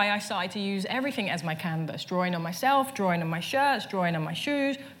that's why I started to use everything as my canvas, drawing on myself, drawing on my shirts, drawing on my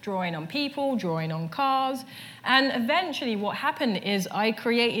shoes, drawing on people, drawing on cars. And eventually what happened is I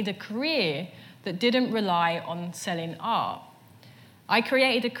created a career that didn't rely on selling art. I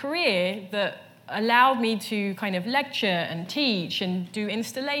created a career that allowed me to kind of lecture and teach and do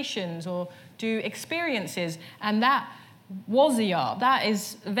installations or do experiences, and that was the art. That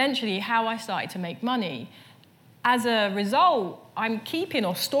is eventually how I started to make money. As a result, I'm keeping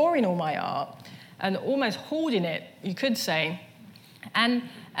or storing all my art and almost hoarding it, you could say. And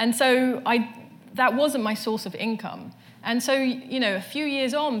so that wasn't my source of income. And so, a few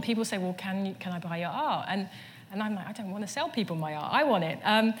years on, people say, well, can I buy your art? And I'm like, I don't want to sell people my art. I want it.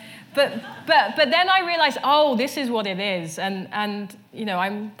 But then I realized, oh, this is what it is. And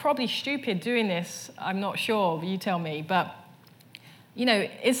I'm probably stupid doing this. I'm not sure. You tell me. But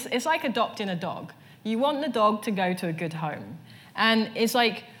it's like adopting a dog. You want the dog to go to a good home, and it's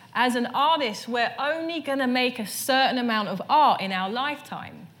like, as an artist, we're only going to make a certain amount of art in our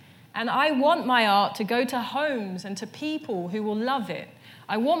lifetime. And I want my art to go to homes and to people who will love it.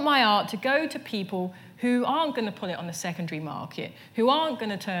 I want my art to go to people who aren't going to put it on the secondary market, who aren't going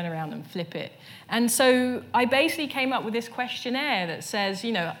to turn around and flip it. And so I basically came up with this questionnaire that says,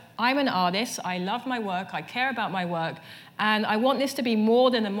 I'm an artist, I love my work, I care about my work, and I want this to be more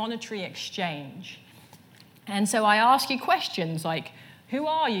than a monetary exchange. And so I ask you questions like, who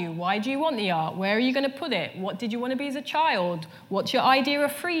are you? Why do you want the art? Where are you going to put it? What did you want to be as a child? What's your idea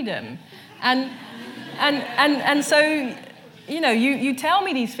of freedom? And so, you tell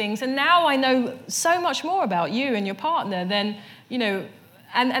me these things, and now I know so much more about you and your partner than,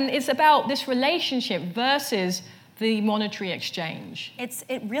 and it's about this relationship versus the monetary exchange. It's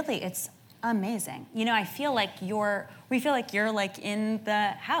amazing. I feel like we feel like you're like in the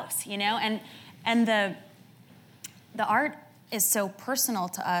house, and the art is so personal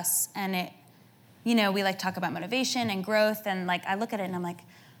to us, and it, we like talk about motivation and growth, and like I look at it and I'm like,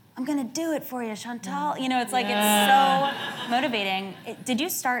 I'm gonna do it for you, Shantell. It's like it's so motivating. Did you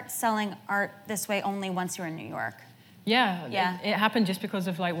start selling art this way only once you were in New York? Yeah. It happened just because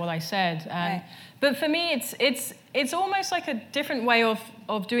of like what I said. Right. But for me, it's almost like a different way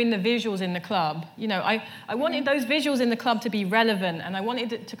of doing the visuals in the club. I wanted those visuals in the club to be relevant, and I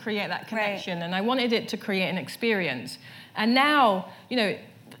wanted it to create that connection, and I wanted it to create an experience. And now,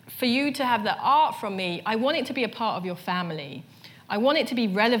 for you to have the art from me, I want it to be a part of your family. I want it to be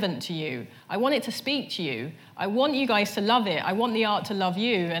relevant to you. I want it to speak to you. I want you guys to love it. I want the art to love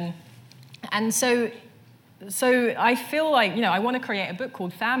you. And so I feel like, I want to create a book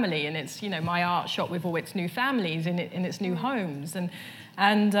called Family, and it's, my art shot with all its new families in its new homes.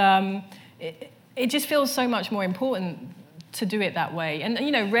 And it just feels so much more important to do it that way.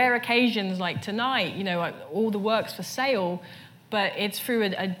 And, rare occasions like tonight, all the work's for sale, but it's through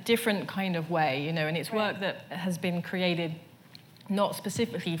a different kind of way, and it's work that has been created not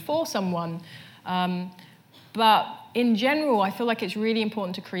specifically for someone, but in general, I feel like it's really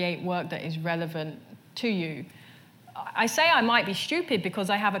important to create work that is relevant to you. I say I might be stupid because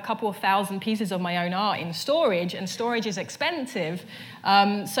I have a couple of thousand pieces of my own art in storage, and storage is expensive.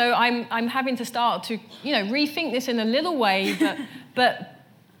 So I'm having to start to, rethink this in a little way, but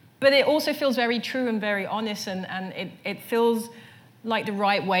it also feels very true and very honest, and it feels like the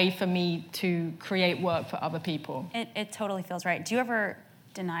right way for me to create work for other people. It totally feels right. Do you ever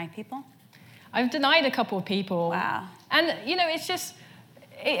deny people? I've denied a couple of people. Wow. And, it's just,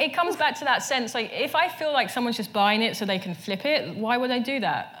 it comes back to that sense, like, if I feel like someone's just buying it so they can flip it, why would I do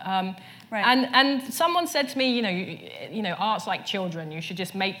that? Right. And someone said to me, art's like children. You should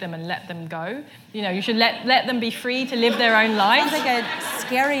just make them and let them go. You should let them be free to live their own lives. Sounds like a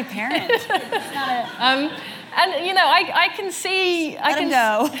scary parent. It's not I can see. Let them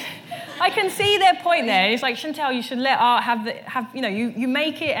go. I can see their point there. It's like, Shantell, you should let art have you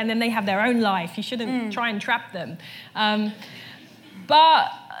make it and then they have their own life. You shouldn't try and trap them.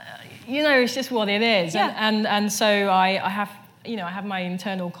 But it's just what it is. Yeah. And so I have my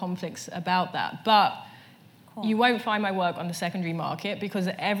internal conflicts about that. But cool. You won't find my work on the secondary market because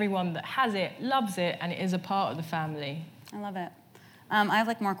everyone that has it loves it and it is a part of the family. I love it. I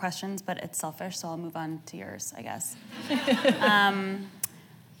have more questions, but it's selfish, so I'll move on to yours, I guess.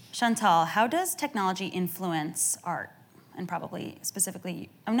 Shantell, how does technology influence art? And probably specifically,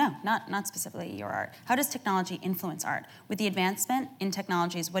 not specifically your art. How does technology influence art? With the advancement in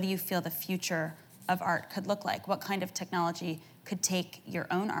technologies, what do you feel the future of art could look like? What kind of technology could take your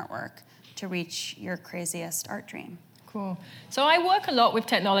own artwork to reach your craziest art dream? Cool. So I work a lot with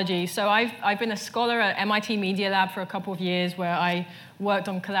technology. So I've been a scholar at MIT Media Lab for a couple of years where I worked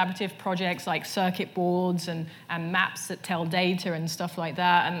on collaborative projects like circuit boards and maps that tell data and stuff like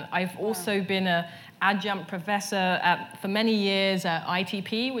that. And I've also been an adjunct professor for many years at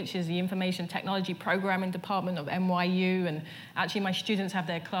ITP, which is the Information Technology Programming Department of NYU. And actually my students have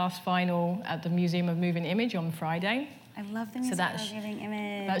their class final at the Museum of Moving Image on Friday. I love the Museum of Moving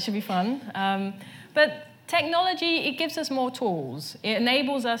Image. That should be fun. But technology, it gives us more tools. It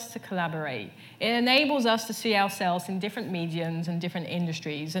enables us to collaborate. It enables us to see ourselves in different mediums and different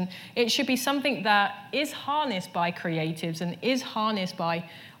industries. And it should be something that is harnessed by creatives and is harnessed by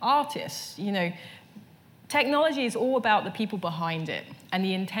artists. Technology is all about the people behind it and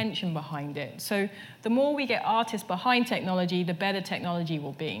the intention behind it. So the more we get artists behind technology, the better technology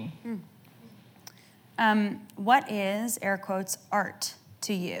will be. What is, air quotes, art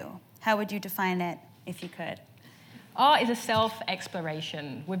to you? How would you define it if you could? Art is a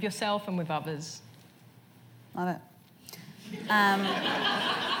self-exploration with yourself and with others. Love it.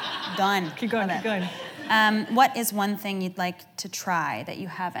 Done. Keep going, keep going. What is one thing you'd like to try that you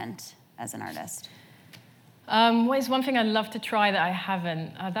haven't as an artist? What is one thing I'd love to try that I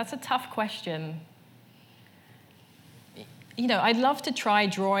haven't? That's a tough question. I'd love to try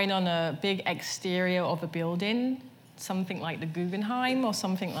drawing on a big exterior of a building, something like the Guggenheim or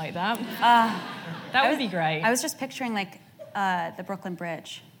something like that. That would be great. I was just picturing the Brooklyn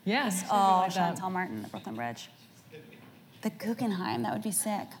Bridge. Yes. Oh, Shantell Martin, the Brooklyn Bridge. The Guggenheim, that would be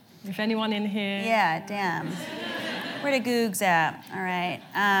sick. If anyone in here... Yeah, damn. Where the Googs at? All right.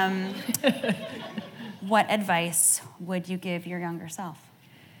 What advice would you give your younger self?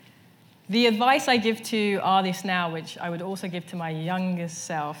 The advice I give to artists now, which I would also give to my youngest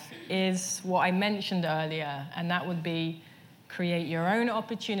self, is what I mentioned earlier, and that would be create your own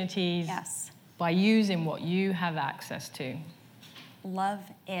opportunities by using what you have access to. Love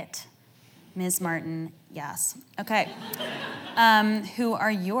it. Ms. Martin, yes. Okay. Who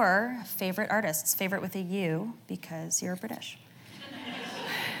are your favorite artists? Favorite with a U, because you're British.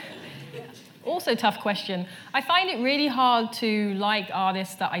 Also tough question. I find it really hard to like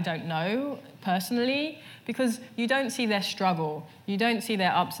artists that I don't know personally, because you don't see their struggle. You don't see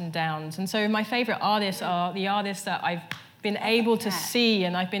their ups and downs. And so my favorite artists are the artists that I've been able to see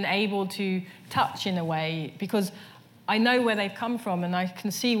and I've been able to touch in a way, because I know where they've come from and I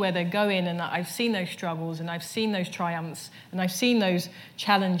can see where they're going, and I've seen those struggles and I've seen those triumphs and I've seen those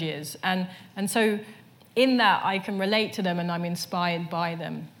challenges. And so in that I can relate to them and I'm inspired by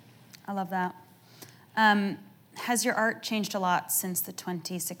them. I love that. Has your art changed a lot since the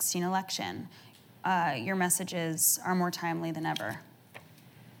 2016 election? Your messages are more timely than ever.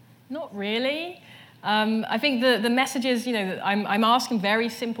 Not really. I think the messages, I'm asking very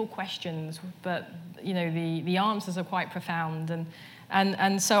simple questions, but the answers are quite profound,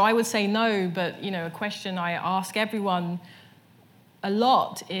 and so I would say no. But a question I ask everyone a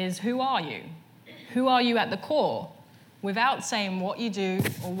lot is, who are you? Who are you at the core? Without saying what you do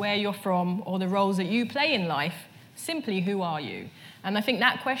or where you're from or the roles that you play in life, simply who are you? And I think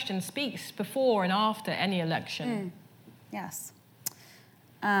that question speaks before and after any election. Yes.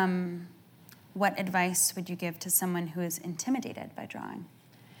 What advice would you give to someone who is intimidated by drawing?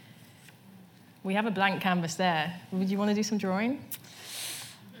 We have a blank canvas there. Would you want to do some drawing?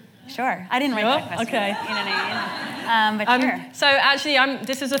 Sure. I didn't write that question. Okay. You know what I mean? But sure. So actually,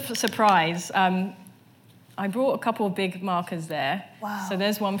 this is a surprise. I brought a couple of big markers there. Wow. So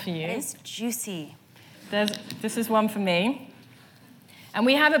there's one for you. It is juicy. This is one for me. And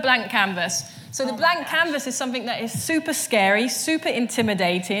we have a blank canvas. So the blank canvas is something that is super scary, super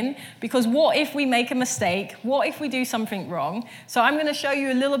intimidating, because what if we make a mistake? What if we do something wrong? So I'm going to show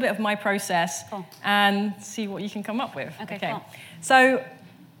you a little bit of my process and see what you can come up with. Okay, cool. So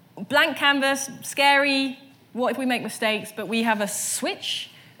blank canvas, scary, what if we make mistakes? But we have a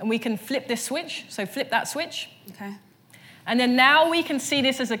switch, and we can flip this switch. So flip that switch. Okay. And then now we can see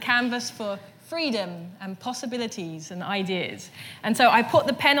this as a canvas for freedom and possibilities and ideas. And so I put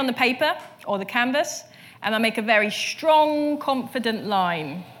the pen on the paper or the canvas, and I make a very strong, confident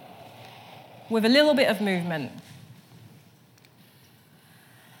line with a little bit of movement.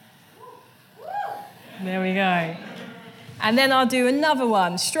 There we go. And then I'll do another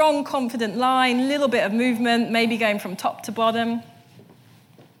one. Strong, confident line, little bit of movement, maybe going from top to bottom.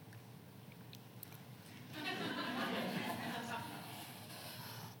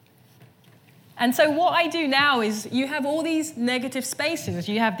 And so what I do now is you have all these negative spaces.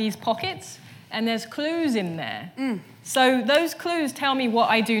 You have these pockets, and there's clues in there. So those clues tell me what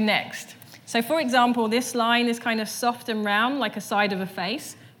I do next. So for example, this line is kind of soft and round, like a side of a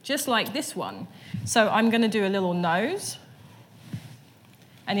face, just like this one. So I'm going to do a little nose.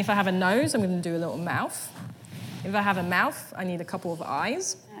 And if I have a nose, I'm going to do a little mouth. If I have a mouth, I need a couple of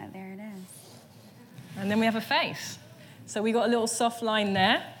eyes. There it is. And then we have a face. So we got a little soft line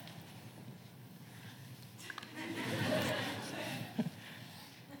there.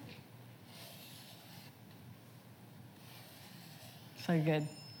 So good.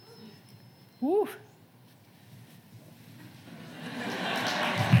 Woo.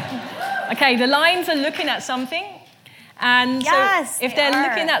 Okay, the lines are looking at something. And yes, so if they're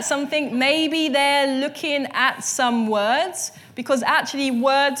looking at something, maybe they're looking at some words, because actually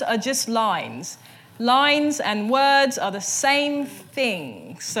words are just lines. Lines and words are the same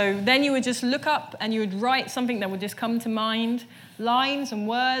thing. So then you would just look up and you would write something that would just come to mind. Lines and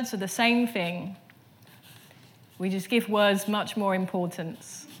words are the same thing. We just give words much more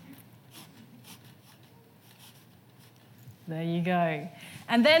importance. There you go.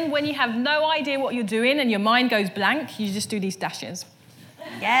 And then when you have no idea what you're doing and your mind goes blank, you just do these dashes.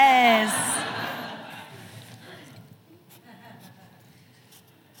 Yes.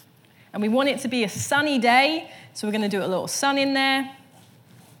 And we want it to be a sunny day, so we're going to do a little sun in there.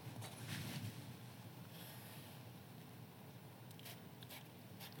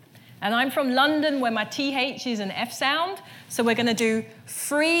 And I'm from London, where my TH is an F sound, so we're going to do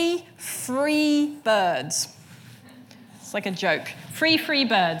free birds. It's like a joke. Free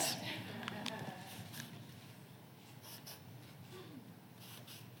birds.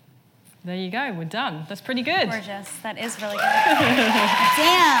 There you go, we're done. That's pretty good. Gorgeous. That is really good.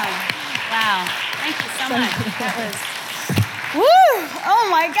 Damn. Wow. Thank you so much. That was, woo! Oh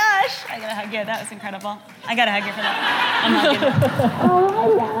my gosh. I gotta hug you. That was incredible. I gotta hug you for that. I'm hugging you. Oh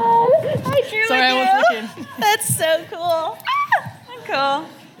my God. I drew Sorry, with I was looking. That's so cool. Cool.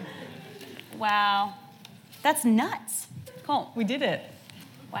 Wow. That's nuts. Cool. We did it.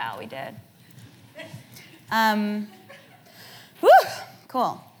 Wow, we did. Woo!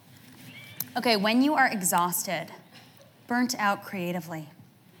 Cool. Okay, when you are exhausted, burnt out creatively,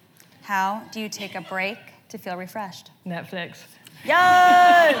 how do you take a break to feel refreshed? Netflix.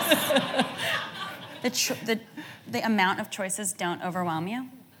 Yes! the amount of choices don't overwhelm you?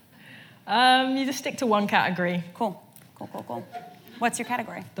 You just stick to one category. Cool. What's your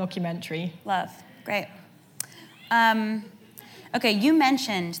category? Documentary. Love. Great. Okay, you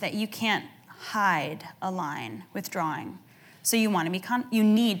mentioned that you can't hide a line with drawing, so you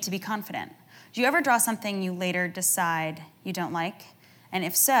need to be confident. Do you ever draw something you later decide you don't like? And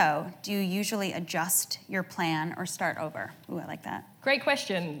if so, do you usually adjust your plan or start over? Ooh, I like that. Great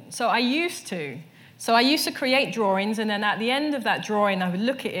question. So I used to create drawings, and then at the end of that drawing, I would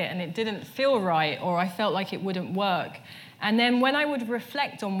look at it and it didn't feel right, or I felt like it wouldn't work. And then when I would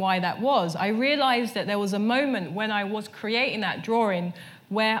reflect on why that was, I realized that there was a moment when I was creating that drawing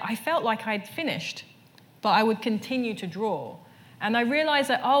where I felt like I'd finished, but I would continue to draw. And I realized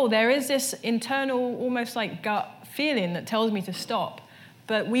that, there is this internal, almost like gut feeling that tells me to stop.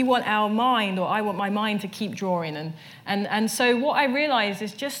 But we want our mind, or I want my mind to keep drawing. And so what I realized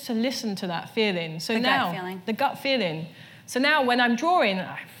is just to listen to that feeling. So now, the gut feeling. So now when I'm drawing,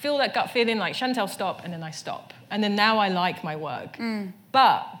 I feel that gut feeling like, Shantell, stop, and then I stop. And then now I like my work.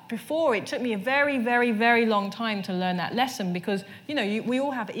 But before, it took me a very, very, very long time to learn that lesson because, we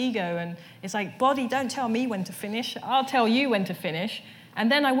all have ego, and it's like, body, don't tell me when to finish. I'll tell you when to finish. And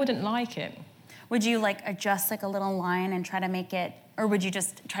then I wouldn't like it. Would you adjust a little line and try to make it, or would you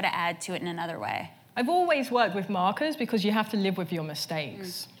just try to add to it in another way? I've always worked with markers because you have to live with your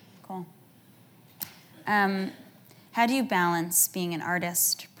mistakes. Cool. How do you balance being an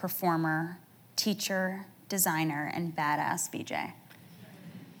artist, performer, teacher, designer, and badass VJ?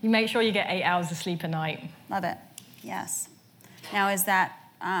 You make sure you get 8 hours of sleep a night. Love it. Yes. Now, is that,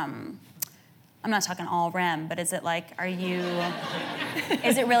 I'm not talking all REM, but is it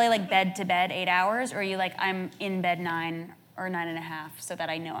is it really bed to bed 8 hours, or are you I'm in bed 9 or 9.5 so that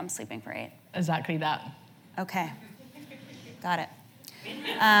I know I'm sleeping for 8? Exactly that. Okay. Got it.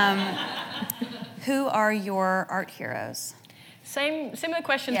 Who are your art heroes? Similar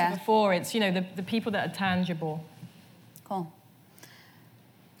question to before. It's, the people that are tangible. Cool.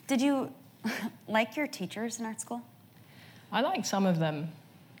 Did you like your teachers in art school? I liked some of them.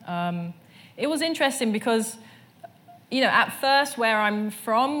 It was interesting because, at first where I'm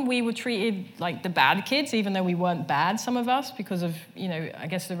from, we were treated like the bad kids, even though we weren't bad, some of us, because of, I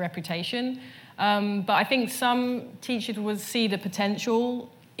guess the reputation. But I think some teachers would see the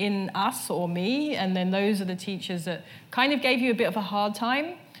potential in us or me, and then those are the teachers that kind of gave you a bit of a hard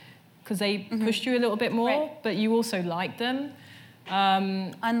time because they pushed you a little bit more, but you also liked them.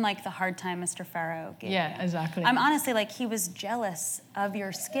 Unlike the hard time Mr. Farrow gave you. Exactly. I'm honestly he was jealous of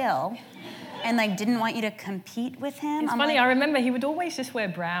your skill and didn't want you to compete with him. It's funny, I remember he would always just wear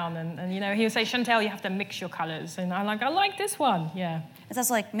brown and he would say, Shantell, you have to mix your colors. And I'm I like this one, yeah. It's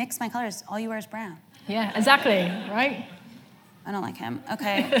also mix my colors, all you wear is brown. Yeah, exactly, right? I don't like him.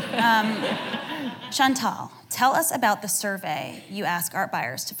 Okay. Shantell, tell us about the survey you ask art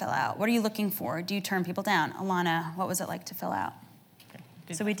buyers to fill out. What are you looking for? Do you turn people down? Ilana, what was it like to fill out?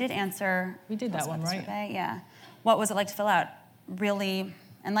 So we did answer. We did that one, right? Survey. Yeah. What was it like to fill out? Really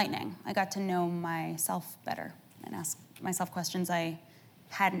enlightening. I got to know myself better and ask myself questions I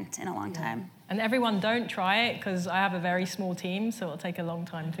hadn't in a long time. And everyone don't try it because I have a very small team, so it'll take a long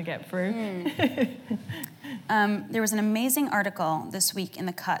time to get through. There was an amazing article this week in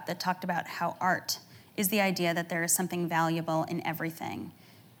The Cut that talked about how art is the idea that there is something valuable in everything.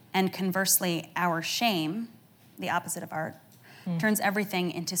 And conversely, our shame, the opposite of art, turns everything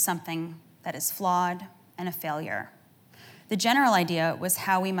into something that is flawed and a failure. The general idea was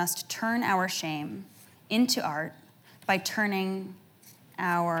how we must turn our shame into art by turning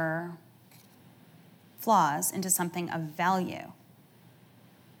our flaws into something of value.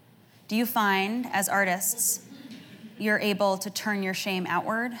 Do you find, as artists, you're able to turn your shame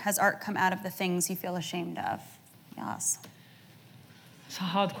outward? Has art come out of the things you feel ashamed of? Yes. It's a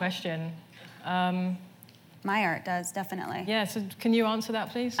hard question. My art does, definitely. Yeah, so can you answer that,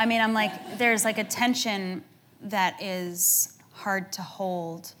 please? I mean, there's a tension that is hard to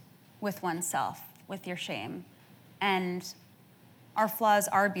hold with oneself, with your shame. And our flaws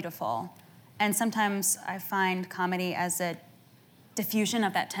are beautiful. And sometimes I find comedy as a diffusion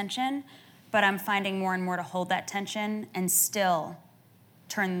of that tension, but I'm finding more and more to hold that tension and still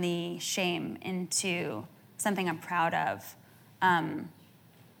turn the shame into something I'm proud of. And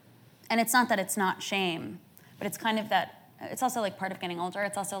it's not that it's not shame, but it's kind of that, it's also like part of getting older.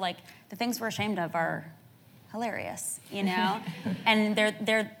 It's also like the things we're ashamed of are hilarious, you know? And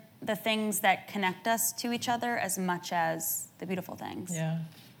they're the things that connect us to each other as much as the beautiful things. Yeah.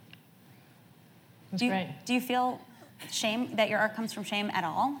 That's great. Do you feel shame, that your art comes from shame at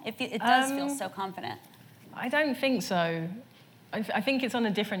all? It does feel so confident. I don't think so. I think it's on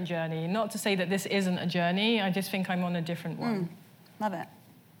a different journey. Not to say that this isn't a journey, I just think I'm on a different one. Love it.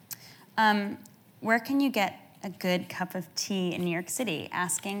 Where can you get a good cup of tea in New York City?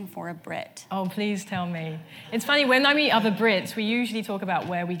 Asking for a Brit. Oh, please tell me. It's funny, when I meet other Brits, we usually talk about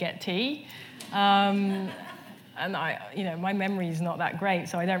where we get tea. And my memory is not that great,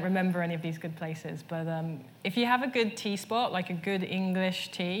 so I don't remember any of these good places. But if you have a good tea spot, like a good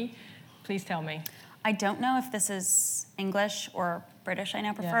English tea, please tell me. I don't know if this is English or British, I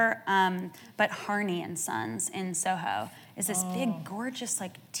now prefer, but Harney and Sons in Soho is this big, gorgeous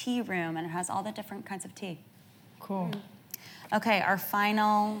tea room, and it has all the different kinds of tea. Cool. Okay, our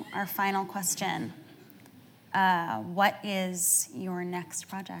final question. What is your next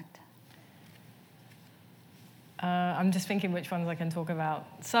project? I'm just thinking which ones I can talk about.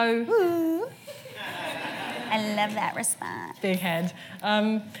 So, ooh. I love that response. Big head.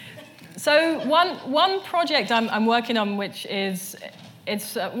 So one project I'm working on, which is,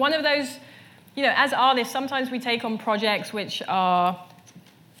 it's one of those, as artists, sometimes we take on projects which are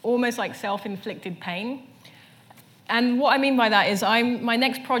almost like self-inflicted pain. And what I mean by that is my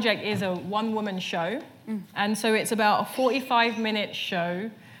next project is a one-woman show. And so it's about a 45-minute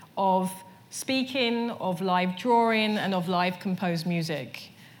show of speaking, of live drawing, and of live composed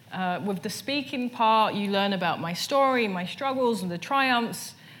music. With the speaking part, you learn about my story, my struggles, and the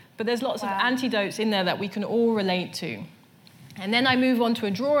triumphs, but there's lots of antidotes in there that we can all relate to. And then I move on to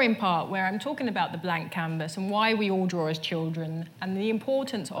a drawing part where I'm talking about the blank canvas and why we all draw as children and the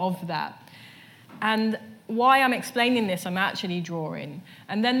importance of that. And why I'm explaining this, I'm actually drawing.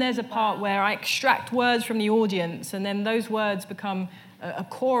 And then there's a part where I extract words from the audience, and then those words become a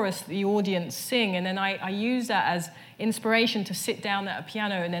chorus the audience sing, and then I use that as inspiration to sit down at a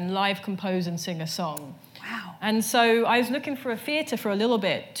piano and then live compose and sing a song. Wow. And so I was looking for a theatre for a little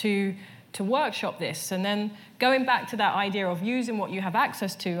bit to workshop this, and then going back to that idea of using what you have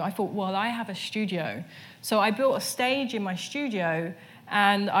access to, I thought, well, I have a studio. So I built a stage in my studio,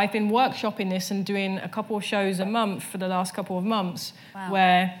 and I've been workshopping this and doing a couple of shows a month for the last couple of months,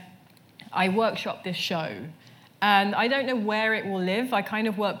 where I workshop this show. And I don't know where it will live. I kind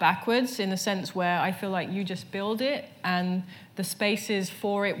of work backwards in the sense where I feel like you just build it and the spaces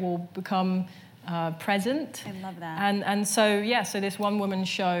for it will become present. I love that. And so this one-woman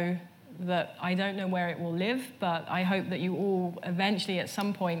show that I don't know where it will live, but I hope that you all eventually at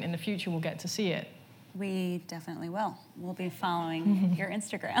some point in the future will get to see it. We definitely will. We'll be following your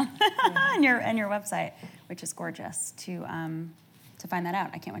Instagram and your website, which is gorgeous, to find that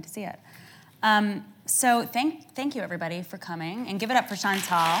out. I can't wait to see it. So thank you, everybody, for coming. And give it up for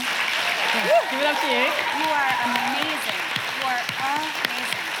Shantell. Give it up to you. You are amazing. You are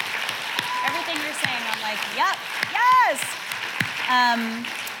amazing. Everything you're saying, I'm like, yep, yes!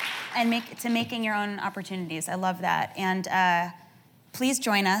 And making your own opportunities. I love that. And please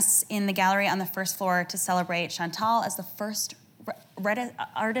join us in the gallery on the first floor to celebrate Shantell as the first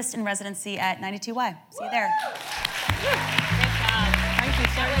artist in residency at 92Y. See you there. Great job. Thank you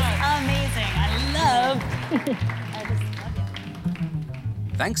so much. Amazing. I just love it.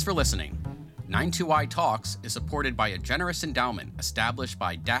 Thanks for listening. 92Y Talks is supported by a generous endowment established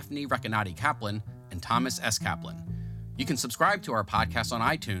by Daphne Recanati Kaplan and Thomas S. Kaplan. You can subscribe to our podcast on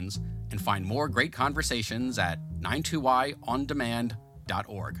iTunes and find more great conversations at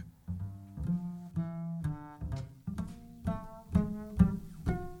 92yondemand.org.